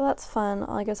 So that's fun.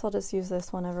 I guess I'll just use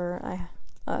this whenever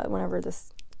whenever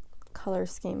this color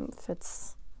scheme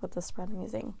fits with the spread I'm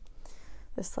using,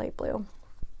 this light blue.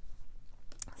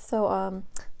 So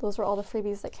those were all the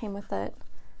freebies that came with it.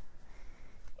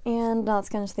 And now let's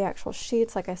get into the actual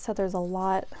sheets. Like I said, there's a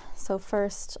lot. So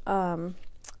first, I'm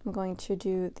going to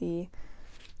do the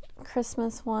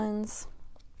Christmas ones.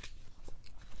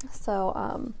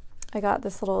 So I got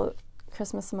this little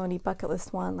Christmas Emoti bucket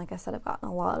list one. Like I said, I've gotten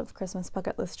a lot of Christmas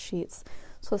bucket list sheets.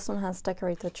 So this one has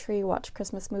decorate the tree, watch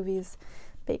Christmas movies,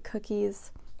 bake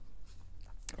cookies,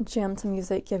 jam to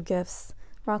music, give gifts,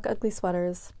 rock ugly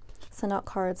sweaters, send out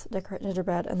cards, decorate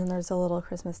gingerbread, and then there's a little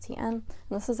Christmas TN. And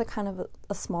this is a kind of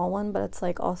a small one, but it's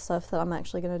like all stuff that I'm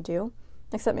actually gonna do,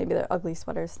 except maybe the ugly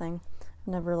sweaters thing.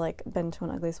 I've never like been to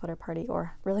an ugly sweater party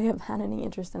or really have had any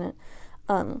interest in it.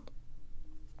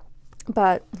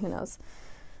 But who knows?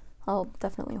 I'll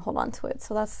definitely hold on to it.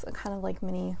 So that's a kind of like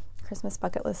mini Christmas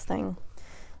bucket list thing.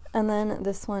 And then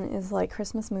this one is like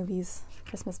Christmas movies.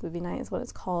 Christmas movie night is what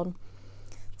it's called.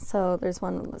 So there's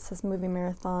one that says movie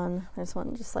marathon. There's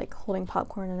one just like holding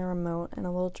popcorn and a remote and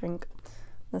a little drink.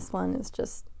 This one is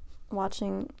just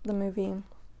watching the movie.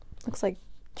 Looks like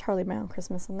Charlie Brown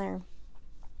Christmas in there.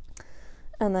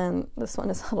 And then this one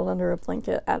is huddled under a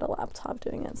blanket at a laptop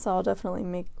doing it. So I'll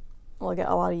definitely get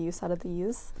a lot of use out of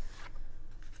these.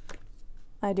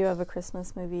 I do have a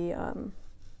Christmas movie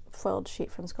foiled sheet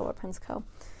from Scribble Prints Co.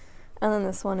 And then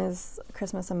this one is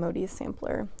Christmas Emotis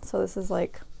sampler. So this is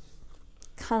like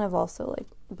kind of also like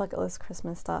bucket list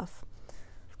Christmas stuff,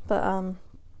 But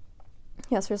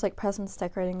yeah, so there's like presents,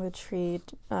 decorating the tree,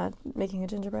 making a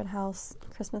gingerbread house,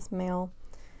 Christmas mail,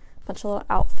 a bunch of little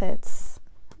outfits,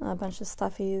 a bunch of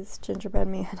stuffies, gingerbread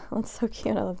man. That's so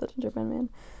cute. I love the gingerbread man.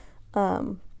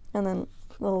 And then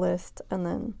the list, and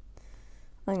then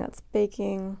I think that's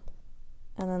baking,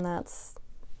 and then that's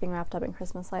being wrapped up in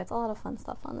Christmas lights. A lot of fun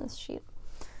stuff on this sheet.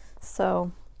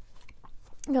 So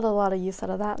I got a lot of use out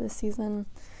of that this season.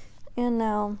 And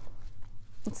now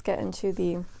let's get into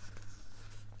the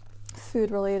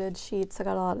food related sheets. I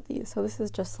got a lot of these. So this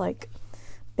is just like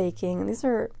baking, and these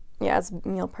are, yeah, it's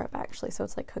meal prep actually, so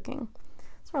it's like cooking.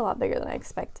 These are a lot bigger than I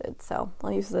expected, so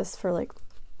I'll use this for like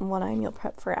when I meal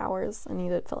prep for hours. I need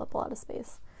to fill up a lot of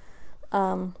space.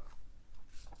 And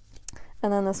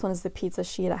then this one is the pizza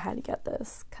sheet. I had to get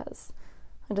this because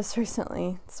I just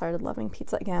recently started loving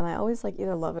pizza again. I always like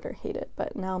either love it or hate it,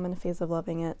 but now I'm in a phase of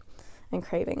loving it and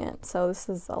craving it. So this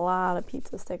is a lot of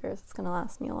pizza stickers. It's gonna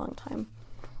last me a long time.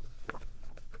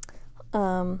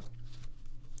 And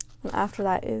after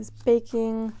that is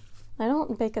baking. I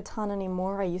don't bake a ton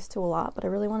anymore. I used to a lot, but I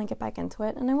really want to get back into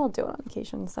it, and I will do it on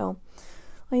occasion. So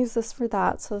I'll use this for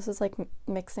that. So this is like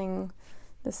mixing.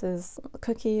 This is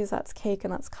cookies, that's cake,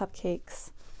 and that's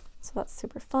cupcakes. So that's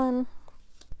super fun.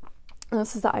 And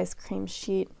this is the ice cream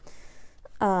sheet.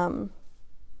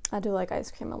 I do like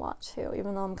ice cream a lot too,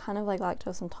 even though I'm kind of like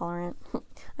lactose intolerant.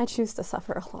 I choose to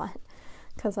suffer a lot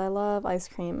because I love ice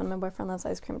cream, and my boyfriend loves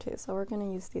ice cream too, so we're going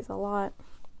to use these a lot.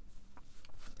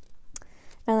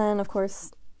 And then, of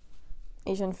course,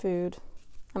 Asian food.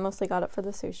 I mostly got it for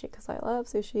the sushi because I love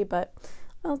sushi, but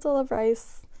I also love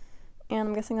rice. And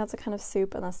I'm guessing that's a kind of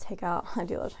soup, and that's takeout. I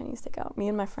do love Chinese takeout. Me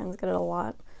and my friends get it a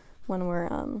lot when we're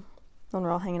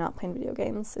all hanging out playing video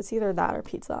games. It's either that or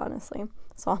pizza, honestly.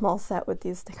 So I'm all set with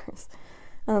these stickers.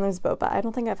 And then there's boba. I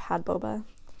don't think I've had boba,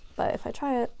 but if I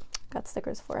try it, got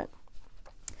stickers for it.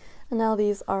 And now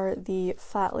these are the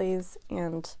flat lays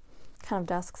and kind of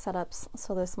desk setups.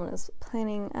 So this one is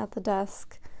planning at the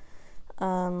desk.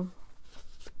 Again,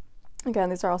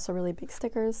 these are also really big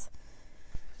stickers.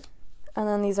 And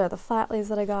then these are the flat lays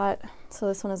that I got. So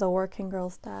this one is a working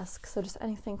girl's desk, so just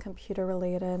anything computer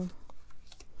related.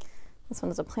 This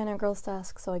one is a planner girl's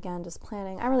desk, so again, just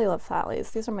planning. I really love flat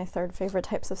lays. These are my third favorite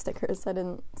types of stickers. I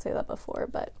didn't say that before,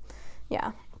 but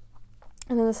yeah.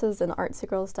 And then this is an artsy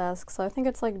girl's desk, so I think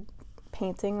it's like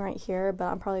painting right here, but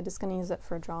I'm probably just going to use it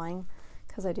for drawing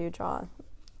because I do draw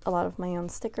a lot of my own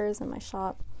stickers in my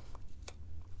shop.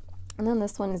 And then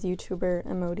this one is YouTuber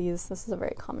emojis. This is a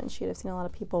very common sheet. I've seen a lot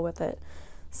of people with it.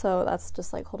 So that's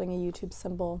just like holding a YouTube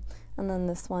symbol. And then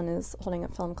this one is holding a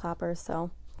film clapper.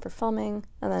 So for filming,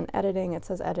 and then editing, it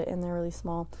says edit in there really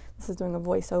small. This is doing a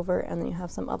voiceover, and then you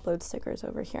have some upload stickers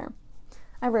over here.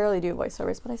 I rarely do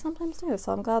voiceovers, but I sometimes do.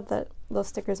 So I'm glad that those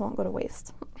stickers won't go to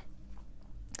waste.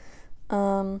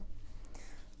 Alrighty,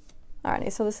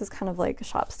 so this is kind of like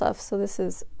shop stuff. So this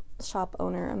is shop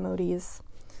owner emojis.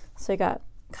 So you got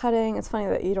cutting. It's funny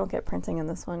that you don't get printing in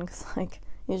this one because like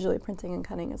usually printing and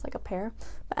cutting is like a pair.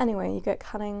 But anyway, you get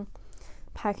cutting,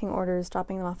 packing orders,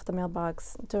 dropping them off at the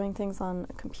mailbox, doing things on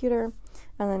a computer,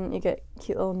 and then you get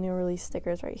cute little new release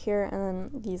stickers right here, and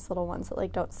then these little ones that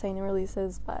like don't say new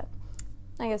releases, but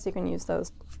I guess you can use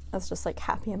those as just like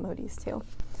happy emojis too.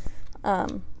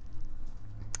 And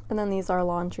then these are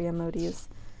laundry emojis.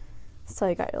 So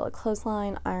you got your little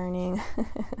clothesline, ironing,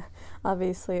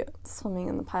 obviously swimming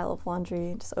in the pile of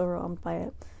laundry, just overwhelmed by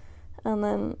it, and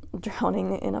then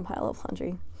drowning in a pile of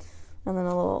laundry, and then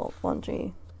a little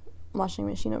laundry washing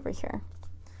machine over here.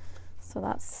 So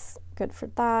that's good for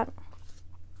that.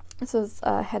 This is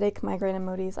headache, migraine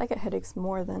emojis. I get headaches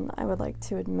more than I would like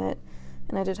to admit,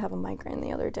 and I did have a migraine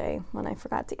the other day when I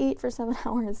forgot to eat for 7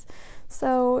 hours.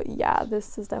 So yeah,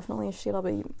 this is definitely a sheet I'll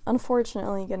be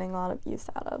unfortunately getting a lot of use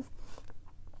out of.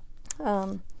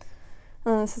 And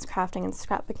then this is crafting and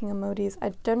scrapbooking emojis.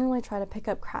 I generally try to pick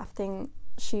up crafting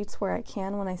sheets where I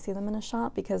can when I see them in a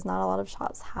shop because not a lot of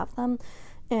shops have them,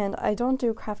 and I don't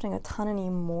do crafting a ton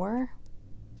anymore.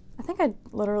 I think I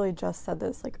literally just said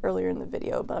this like earlier in the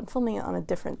video, but I'm filming it on a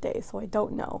different day, so I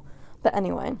don't know. But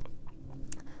anyway,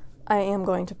 I am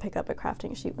going to pick up a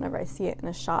crafting sheet whenever I see it in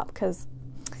a shop because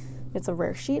it's a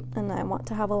rare sheet and I want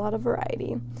to have a lot of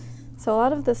variety. So a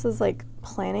lot of this is like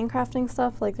planning crafting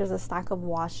stuff. Like there's a stack of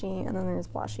washi, and then there's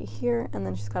washi here, and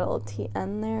then she's got a little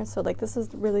TN there. So like this is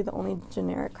really the only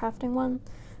generic crafting one,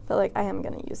 but like I am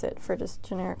gonna use it for just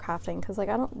generic crafting because like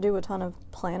I don't do a ton of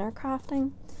planner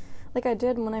crafting like I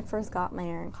did when I first got my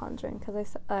Erin Condren,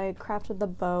 because I crafted the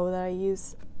bow that I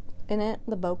use in it,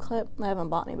 the bow clip. I haven't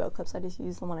bought any bow clips, I just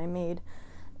used the one I made,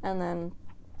 and then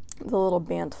the little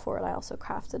band for it I also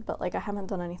crafted, but like I haven't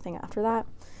done anything after that.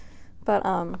 But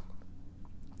I'm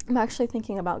actually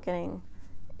thinking about getting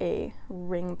a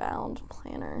ring-bound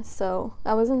planner. So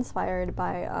I was inspired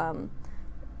by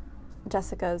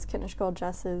Jessica's, Knish Girl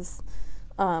Jess's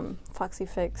Foxy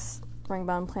Fix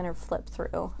ring-bound planner flip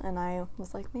through, and I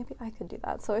was like, maybe I could do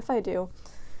that. So if I do,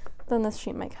 then this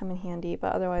sheet might come in handy,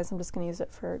 but otherwise I'm just going to use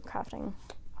it for crafting.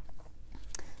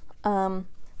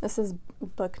 This is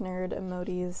Book Nerd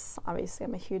Emojis. Obviously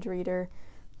I'm a huge reader.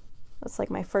 That's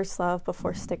like my first love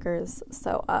before stickers,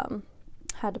 so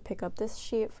had to pick up this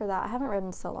sheet for that. I haven't read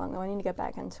in so long though, I need to get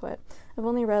back into it. I've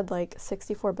only read like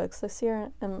 64 books this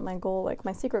year, and my goal, like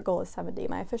my secret goal is 70.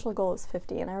 My official goal is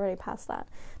 50, and I already passed that.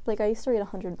 But like I used to read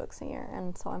 100 books a year,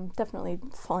 and so I'm definitely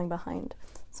falling behind.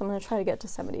 So I'm going to try to get to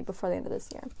 70 before the end of this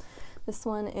year. This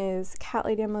one is Cat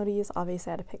Lady Emojis. Obviously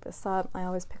I had to pick this up. I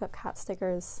always pick up cat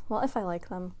stickers, well, if I like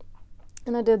them.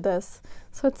 And I did this,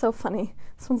 so it's so funny.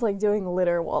 This one's like doing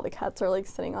litter while the cats are like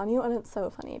sitting on you, and it's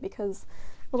so funny because,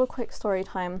 little quick story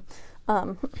time,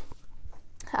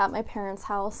 at my parents'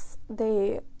 house,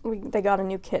 they got a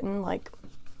new kitten like,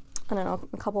 I don't know,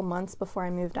 a couple months before I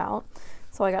moved out,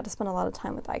 so I got to spend a lot of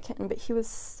time with that kitten, but he was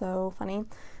so funny.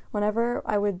 Whenever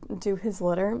I would do his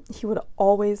litter, he would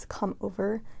always come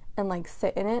over and like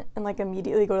sit in it and like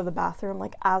immediately go to the bathroom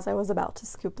like as I was about to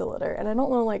scoop the litter. And I don't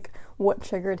know like what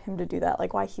triggered him to do that,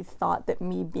 like why he thought that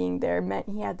me being there meant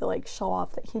he had to like show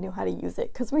off that he knew how to use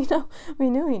it, because we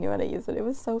knew he knew how to use it. It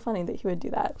was so funny that he would do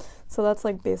that. So that's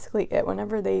like basically it.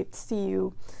 Whenever they see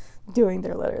you doing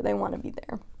their litter, they want to be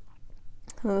there.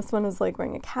 And this one is like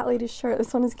wearing a cat lady shirt.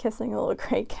 This one is kissing a little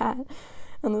gray cat,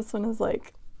 and this one is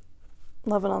like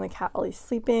loving on the cat while he's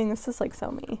sleeping. This is like so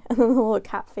me. And then the little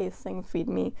cat face thing, feed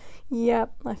me.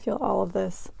 Yep, I feel all of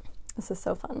this. This is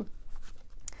so fun.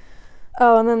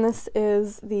 Oh, and then this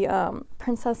is the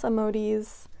princess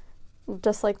emojis,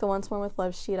 just like the one with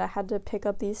love sheet. I had to pick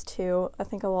up these two. I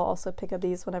think I will also pick up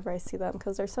these whenever I see them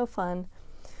because they're so fun.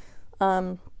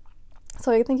 So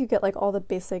I think you get like all the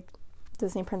basic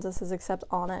Disney princesses except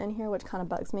Anna in here, which kind of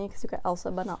bugs me because you get Elsa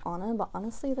but not Anna, but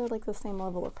honestly they're like the same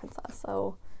level of princess.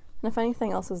 So, and if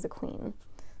anything, else is the queen.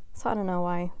 So I don't know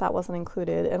why that wasn't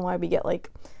included and why we get like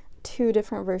 2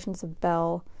 different versions of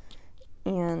Belle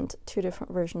and 2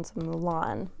 different versions of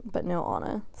Mulan, but no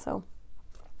Anna. So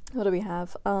what do we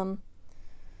have?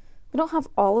 We don't have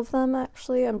all of them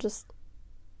actually. I'm just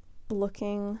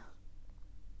looking,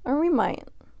 or we might.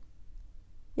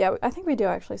 Yeah, I think we do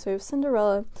actually. So we have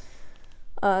Cinderella,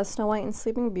 Snow White, and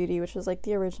Sleeping Beauty, which is like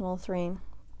the original 3.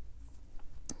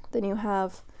 Then you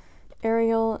have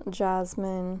Ariel,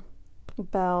 Jasmine,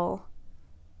 Belle,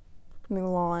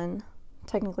 Mulan,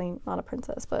 technically not a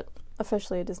princess, but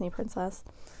officially a Disney princess.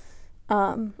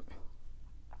 Then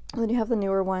you have the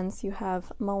newer ones. You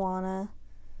have Moana,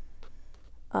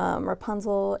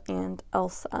 Rapunzel, and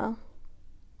Elsa.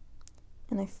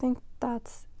 And I think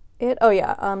that's it. Oh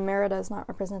yeah, Merida is not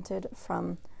represented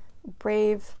from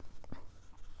Brave.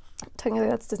 Technically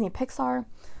that's Disney Pixar,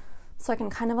 so I can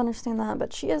kind of understand that,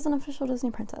 but she is an official Disney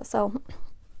princess, so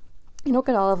you don't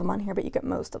get all of them on here, but you get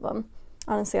most of them.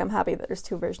 Honestly, I'm happy that there's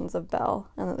 2 versions of Belle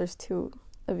and that there's 2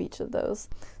 of each of those.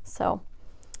 So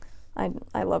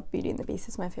I love Beauty and the Beast.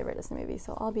 It's my favorite Disney movie,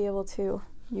 so I'll be able to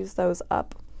use those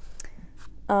up.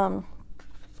 And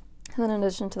then in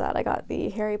addition to that, I got the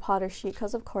Harry Potter sheet,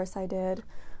 because of course I did.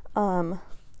 All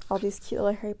these cute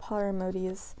little Harry Potter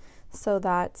emojis. So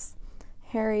that's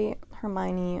Harry,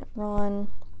 Hermione, Ron,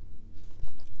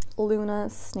 Luna,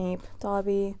 Snape,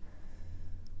 Dobby.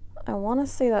 I want to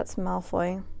say that's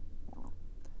Malfoy.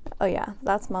 Oh yeah,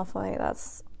 that's Malfoy.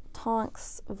 That's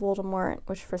Tonks, Voldemort,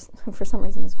 who for some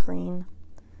reason is green,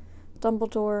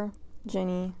 Dumbledore,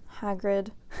 Ginny,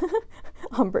 Hagrid,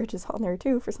 Umbridge is on there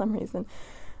too for some reason,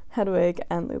 Hedwig,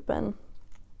 and Lupin.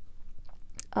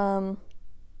 I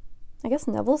guess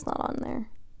Neville's not on there.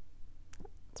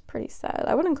 It's pretty sad.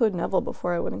 I would include Neville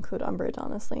before I would include Umbridge,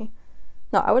 honestly.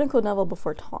 No, I would include Neville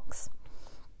before Tonks.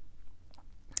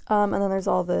 And then there's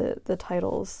all the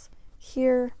titles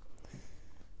here.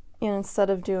 And instead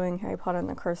of doing Harry Potter and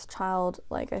the Cursed Child,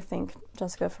 like I think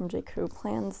Jessica from J.Crew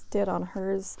Plans did on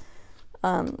hers,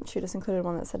 she just included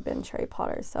one that said Binge Harry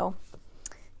Potter. So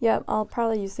yeah, I'll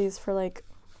probably use these for like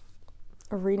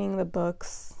reading the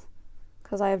books,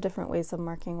 because I have different ways of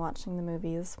marking watching the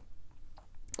movies.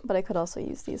 But I could also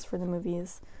use these for the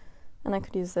movies, and I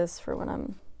could use this for when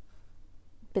I'm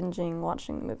binging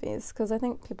watching the movies, because I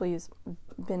think people use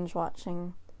binge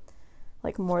watching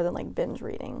like more than like binge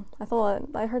reading.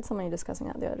 I heard somebody discussing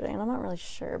that the other day, and I'm not really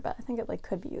sure, but I think it like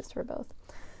could be used for both.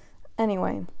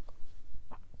 Anyway,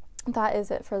 that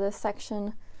is it for this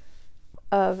section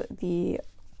of the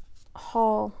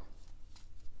haul.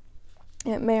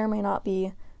 It may or may not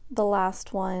be the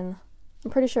last one.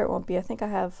 I'm pretty sure it won't be. I think I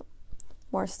have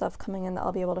more stuff coming in that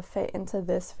I'll be able to fit into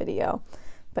this video,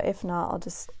 but if not, I'll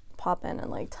just pop in and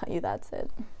like tell you that's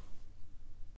it.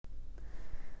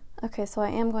 Okay, so I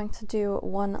am going to do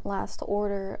one last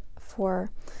order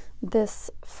for this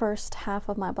first half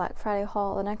of my Black Friday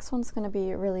haul. The next one's going to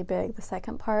be really big, the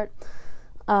second part,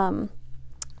 but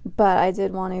I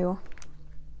did want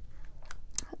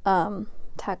to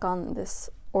tack on this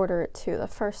order to the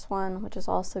first one, which is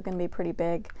also going to be pretty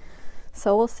big,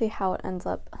 so we'll see how it ends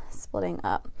up splitting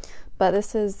up. But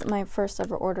this is my first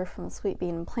ever order from Sweet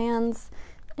Bean Plans,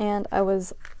 and I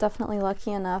was definitely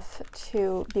lucky enough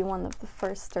to be one of the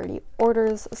first 30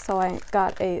 orders, so I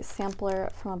got a sampler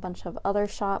from a bunch of other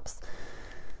shops.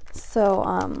 So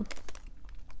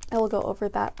I will go over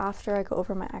that after I go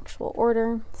over my actual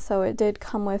order. So it did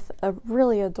come with a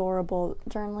really adorable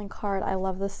journaling card. I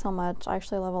love this so much. I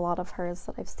actually love a lot of hers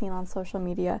that I've seen on social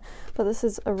media, but this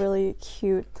is a really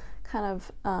cute kind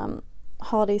of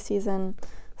holiday season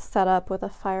setup with a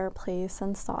fireplace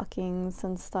and stockings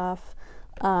and stuff.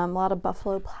 A lot of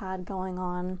buffalo plaid going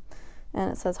on,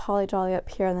 and it says Holly Jolly up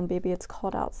here, and then Baby It's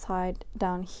Cold Outside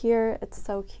down here. It's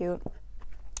so cute.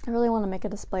 I really want to make a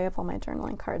display of all my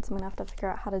journaling cards. I'm gonna have to figure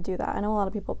out how to do that. I know a lot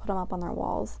of people put them up on their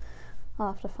walls.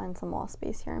 I'll have to find some wall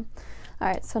space here.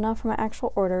 Alright, so now for my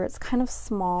actual order. It's kind of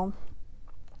small.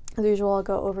 As usual, I'll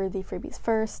go over the freebies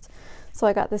first. So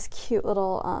I got this cute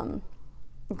little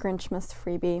Grinchmas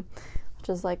freebie, which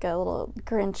is like a little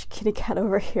Grinch kitty cat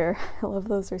over here. I love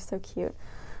those, they're so cute.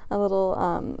 A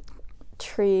little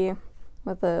tree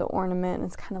with an ornament, and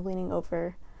it's kind of leaning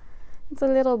over. It's a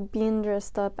little bean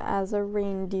dressed up as a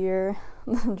reindeer,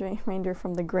 reindeer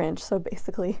from the Grinch, so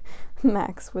basically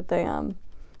Max with an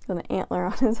antler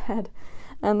on his head.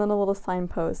 And then a little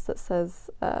signpost that says,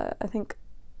 I think,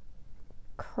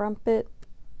 Crumpet,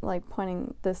 like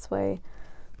pointing this way,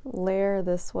 Lair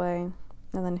this way,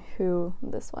 and then Who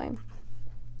this way.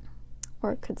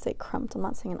 Or it could say Crumped, I'm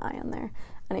not seeing an I in there.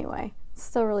 Anyway, it's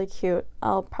still really cute.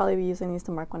 I'll probably be using these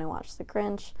to mark when I watch The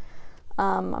Grinch.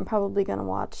 I'm probably going to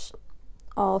watch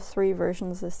all 3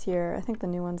 versions this year. I think the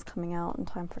new one's coming out in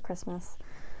time for Christmas.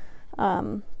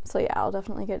 So yeah, I'll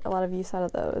definitely get a lot of use out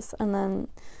of those. And then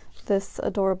this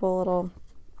adorable little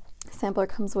sampler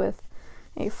comes with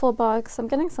a full box. I'm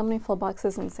getting so many full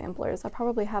boxes and samplers. I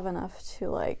probably have enough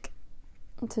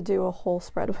to do a whole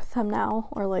spread with them now,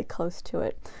 or like close to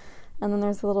it. And then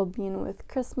there's a little bean with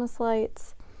Christmas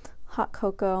lights, hot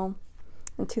cocoa,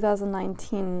 and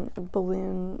 2019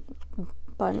 balloon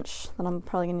bunch that I'm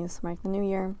probably gonna use to mark the new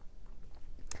year.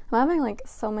 I'm having like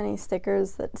so many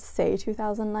stickers that say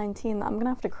 2019 that I'm gonna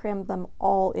have to cram them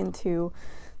all into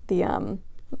the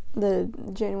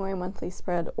January monthly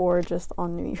spread, or just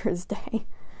on New Year's Day.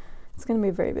 It's gonna be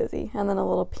very busy. And then a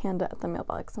little panda at the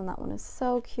mailbox, and that one is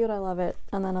so cute, I love it.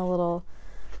 And then a little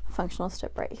functional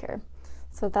strip right here.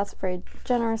 So that's a very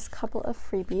generous couple of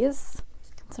freebies,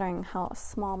 considering how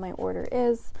small my order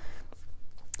is.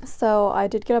 So I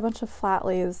did get a bunch of flat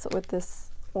lays with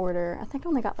this order. I think I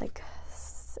only got like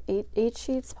eight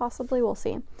sheets possibly, we'll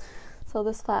see. So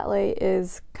this flat lay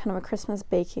is kind of a Christmas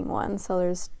baking one. So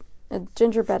there's a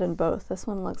gingerbread in both. This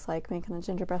one looks like making a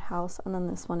gingerbread house, and then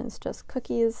this one is just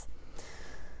cookies.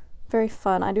 Very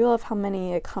fun. I do love how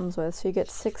many it comes with. So you get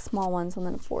 6 small ones and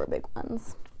then 4 big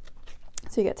ones.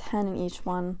 So you get 10 in each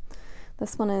one.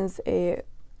 This one is a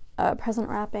present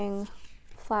wrapping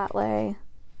flat lay.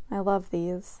 I love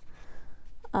these.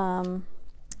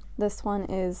 This one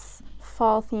is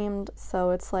fall themed, so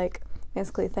it's like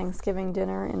basically Thanksgiving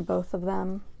dinner in both of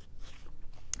them,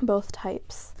 both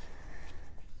types.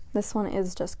 This one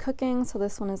is just cooking, so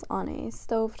this one is on a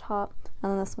stove top,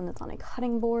 and then this one is on a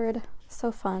cutting board.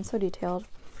 So fun, so detailed.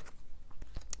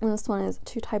 And this one is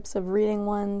 2 types of reading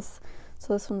ones.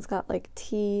 So this one's got like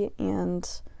tea, and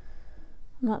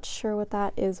I'm not sure what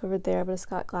that is over there, but it's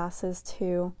got glasses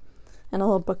too, and a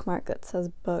little bookmark that says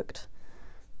booked.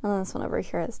 And then this one over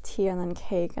here has tea and then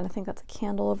cake, and I think that's a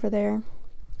candle over there,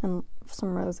 and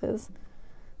some roses.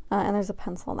 And there's a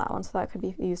pencil in that one, so that could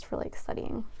be used for like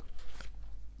studying.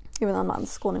 Even though I'm not in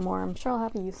school anymore, I'm sure I'll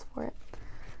have a use for it.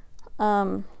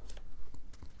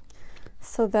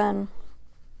 So then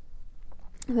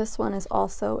this one is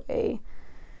also a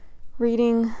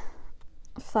reading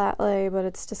flat lay, but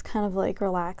it's just kind of like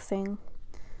relaxing,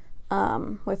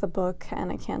 with a book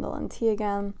and a candle and tea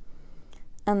again.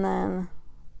 And then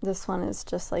this one is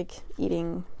just like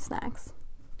eating snacks.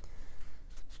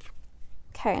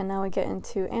 Okay, and now we get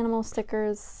into animal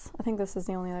stickers. I think this is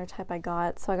the only other type I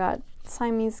got. So I got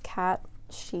Siamese cat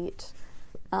sheet.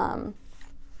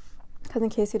 Because in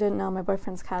case you didn't know, my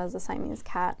boyfriend's cat is a Siamese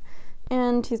cat,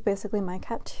 And he's basically my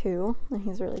cat too, and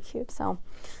he's really cute. So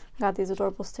I got these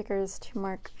adorable stickers to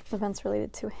mark events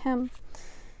related to him.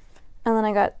 And then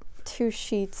I got 2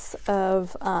 sheets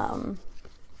of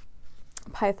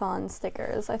Python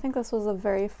stickers. I think this was the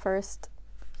very first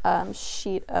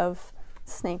sheet of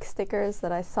snake stickers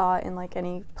that I saw in like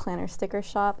any planner sticker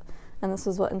shop, and this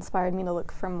was what inspired me to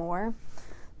look for more.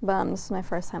 But this is my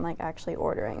first time like actually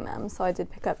ordering them, so I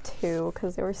did pick up 2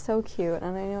 because they were so cute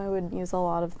and I knew I would use a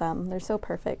lot of them. They're so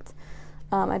perfect.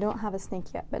 I don't have a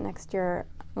snake yet, but next year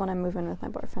when I move in with my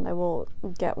boyfriend I will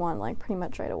get one like pretty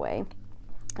much right away.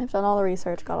 I've done all the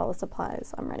research, got all the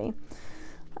supplies, I'm ready.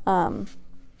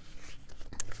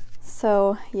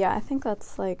 So yeah, I think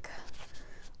that's like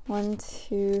 1,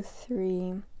 2,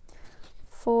 3,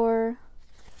 4,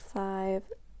 5,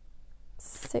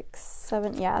 6,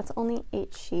 7, yeah, it's only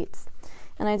 8 sheets.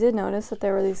 And I did notice that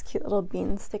there were these cute little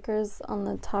bean stickers on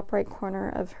the top right corner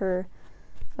of her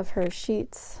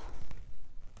sheets.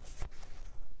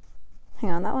 Hang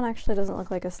on, that one actually doesn't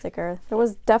look like a sticker. There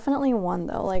was definitely one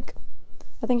though, like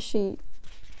I think she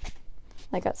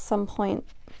like at some point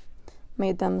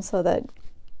made them so that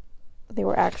they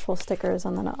were actual stickers,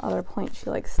 and then at other point she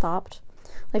like stopped.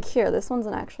 Like here, this one's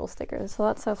an actual sticker, so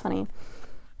that's so funny.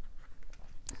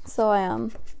 So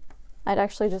I'd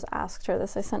actually just asked her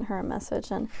this. I sent her a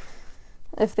message, and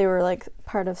if they were like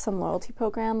part of some loyalty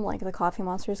program, like the Coffee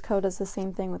Monsters Co. does the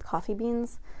same thing with coffee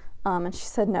beans, and she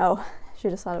said no. She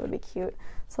just thought it would be cute,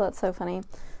 so that's so funny.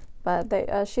 But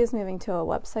she is moving to a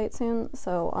website soon,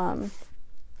 so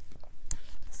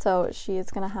she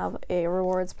is going to have a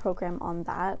rewards program on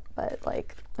that, but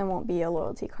like it won't be a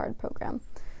loyalty card program.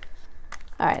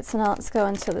 Alright, so now let's go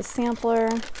into the sampler.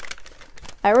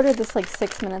 I ordered this like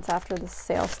 6 minutes after the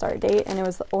sale start date, and it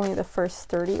was only the first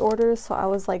 30 orders, so I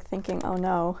was like thinking, oh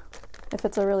no, if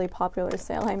it's a really popular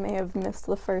sale I may have missed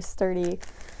the first 30,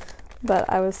 but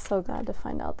I was so glad to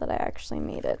find out that I actually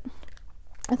made it.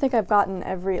 I think I've gotten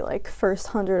every like first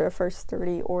 100 or first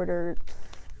 30 order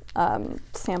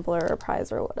sampler or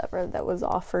prize or whatever that was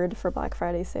offered for Black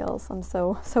Friday sales. I'm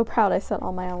so proud I set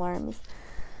all my alarms.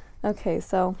 Okay,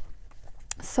 so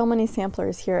many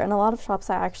samplers here, and a lot of shops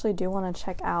I actually do want to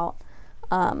check out.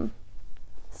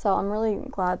 So I'm really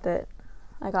glad that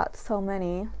I got so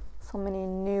many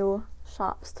new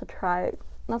shops to try.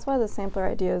 That's why the sampler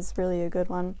idea is really a good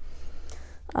one,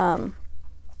 because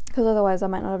otherwise I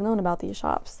might not have known about these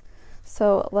shops.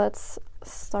 So let's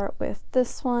start with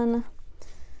this one.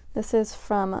 This is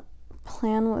from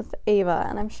Plan with Ava,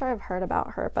 and I'm sure I've heard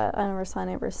about her, but I never saw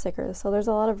any of her stickers. So there's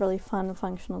a lot of really fun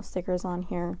functional stickers on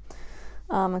here,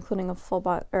 including a full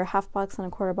box or half box and a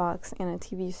quarter box, and a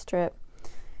TV strip,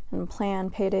 and Plan,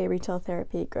 Payday, Retail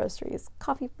Therapy, Groceries,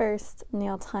 Coffee First,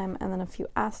 Nail Time, and then a few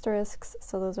asterisks.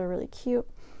 So those are really cute.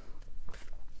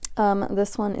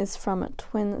 This one is from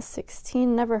Twin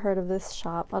 16. Never heard of this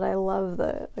shop, but I love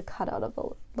the cutout of the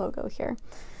logo here.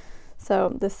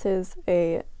 So this is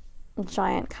a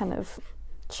giant kind of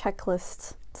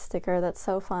checklist sticker that's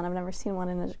so fun. I've never seen one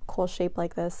in a cool shape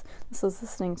like this. This is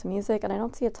listening to music, and I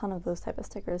don't see a ton of those type of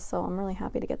stickers, so I'm really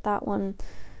happy to get that one.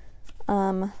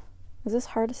 Is this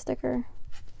hard to sticker?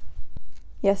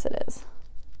 Yes, it is.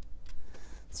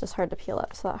 It's just hard to peel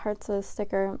up. So that heart's a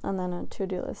sticker, and then a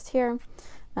to-do list here,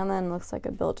 and then looks like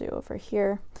a bill due over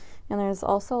here. And there's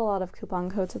also a lot of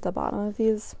coupon codes at the bottom of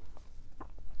these.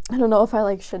 I don't know if I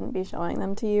like shouldn't be showing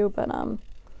them to you, but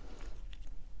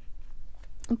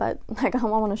like I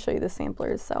want to show you the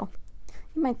samplers, so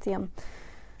you might see them.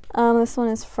 This one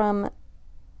is from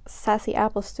Sassy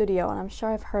Apple Studio, and I'm sure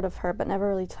I've heard of her, but never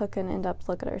really took an in-depth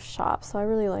look at her shop. So I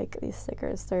really like these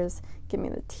stickers. There's Give Me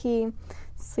the Tea,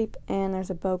 Sleep In, there's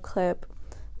a bow clip,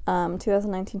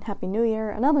 2019 Happy New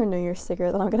Year, another New Year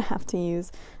sticker that I'm gonna have to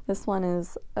use. This one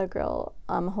is a girl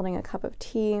holding a cup of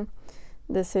tea.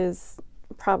 This is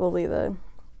probably the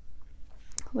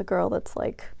girl that's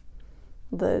like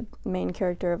the main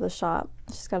character of the shop.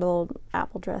 She's got a little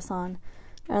apple dress on.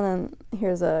 And then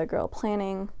here's a girl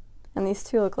planning, and these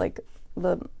two look like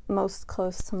the most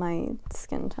close to my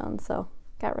skin tone, so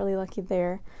got really lucky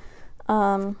there.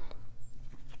 Then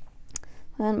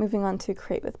moving on to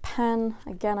Create with Pen.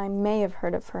 Again, I may have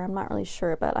heard of her, I'm not really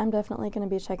sure, but I'm definitely going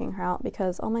to be checking her out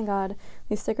because, oh my god,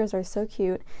 these stickers are so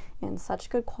cute and such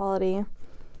good quality.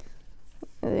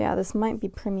 Yeah, this might be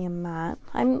premium matte.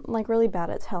 I'm like really bad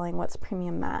at telling what's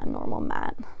premium matte and normal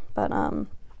matte, but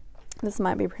this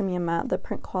might be premium matte. The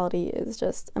print quality is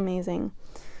just amazing.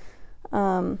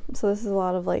 So this is a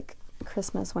lot of like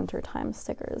Christmas wintertime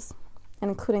stickers,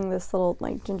 including this little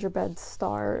like gingerbread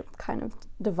star kind of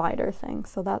divider thing,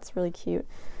 so that's really cute.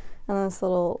 And then this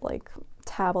little like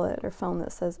tablet or phone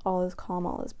that says all is calm,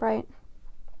 all is bright.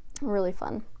 Really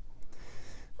fun.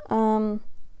 And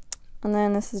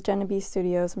then this is Jenna B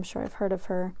Studios. I'm sure I've heard of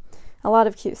her. A lot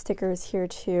of cute stickers here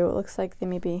too. It looks like they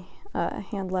may be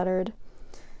hand lettered.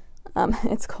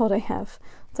 It's cold AF.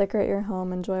 Decorate your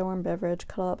home, enjoy a warm beverage,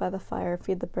 cuddle up by the fire,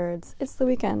 feed the birds. It's the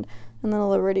weekend. And then a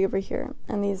little birdie over here.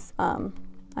 And these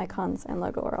icons and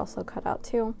logo are also cut out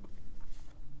too.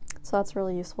 So that's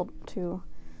really useful to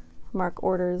mark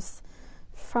orders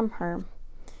from her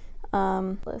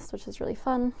list, which is really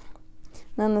fun.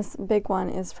 And then this big one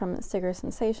is from Sticker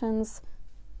Sensations.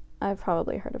 I've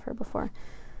probably heard of her before.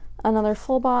 Another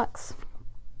full box.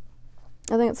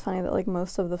 I think it's funny that like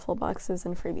most of the full boxes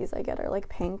and freebies I get are like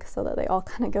pink, so that they all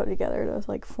kind of go together to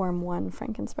like form one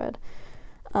Frankenspread.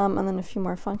 And then a few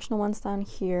more functional ones down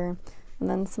here, and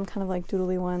then some kind of like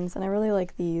doodly ones. And I really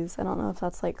like these. I don't know if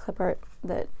that's like clip art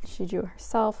that she drew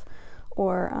herself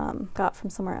or got from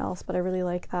somewhere else, but I really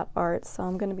like that art, so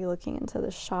I'm going to be looking into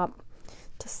the shop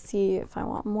to see if I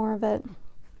want more of it.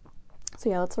 So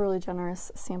yeah, that's a really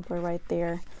generous sampler right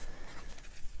there.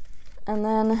 And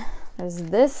then there's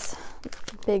this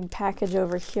big package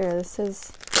over here. This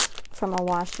is from a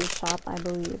washi shop, I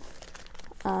believe.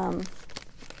 Oh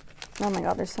my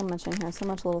god, there's so much in here, so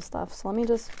much little stuff. So let me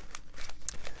just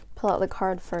pull out the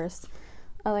card first.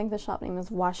 I think the shop name is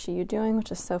Washi You Doing,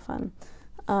 which is so fun.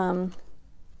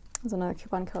 There's another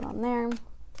coupon code on there.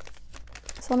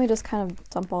 So let me just kind of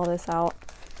dump all this out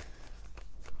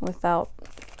without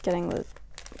getting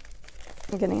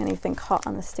anything caught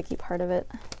on the sticky part of it.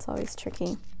 It's always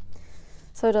tricky.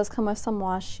 So it does come with some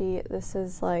washi. This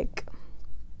is like,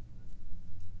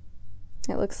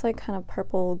 it looks like kind of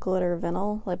purple glitter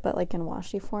vinyl, like, but like in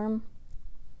washi form.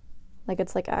 Like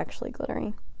it's like actually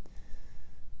glittery.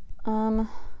 I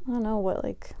don't know what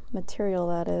like material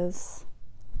that is.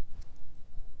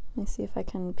 Let me see if I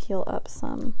can peel up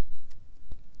some.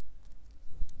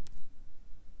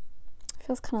 It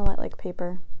feels kind of like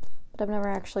paper, but I've never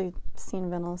actually seen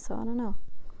vinyl, so I don't know.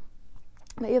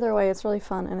 But either way, it's really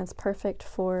fun, and it's perfect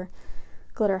for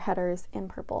glitter headers in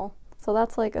purple. So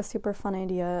that's like a super fun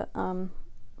idea.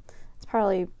 It's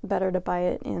probably better to buy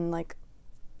it in like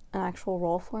an actual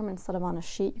roll form instead of on a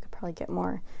sheet. You could probably get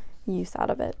more use out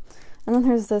of it. And then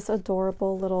there's this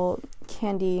adorable little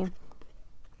candy,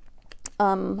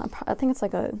 I think it's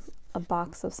like a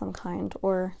box of some kind,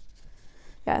 or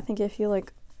yeah, I think if you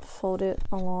like fold it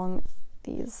along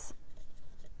these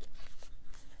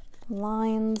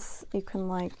lines, you can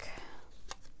like,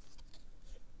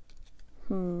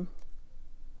 I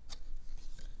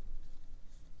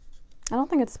don't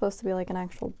think it's supposed to be like an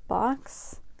actual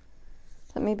box,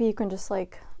 but maybe you can just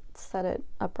like set it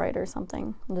upright or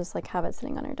something and just like have it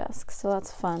sitting on your desk. So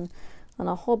that's fun. And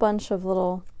a whole bunch of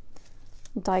little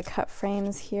die cut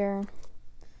frames here,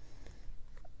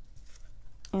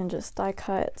 and just die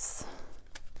cuts,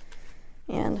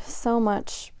 and so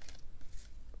much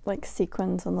like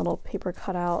sequins and little paper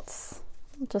cutouts,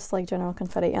 just like general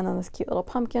confetti. And then this cute little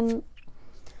pumpkin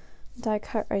die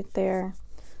cut right there.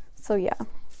 So yeah,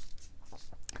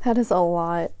 that is a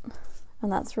lot, and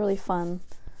that's really fun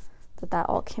that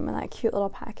all came in that cute little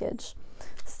package.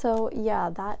 So yeah,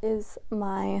 that is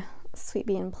my Sweet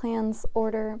Bean Plans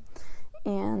order,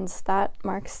 and that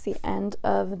marks the end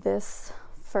of this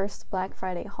first Black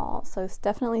Friday haul. So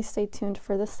definitely stay tuned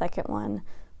for the second one,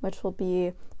 which will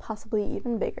be possibly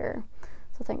even bigger.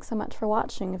 So thanks so much for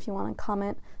watching. If you want to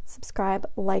comment, subscribe,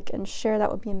 like, and share, that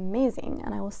would be amazing,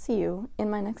 and I will see you in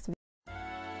my next video.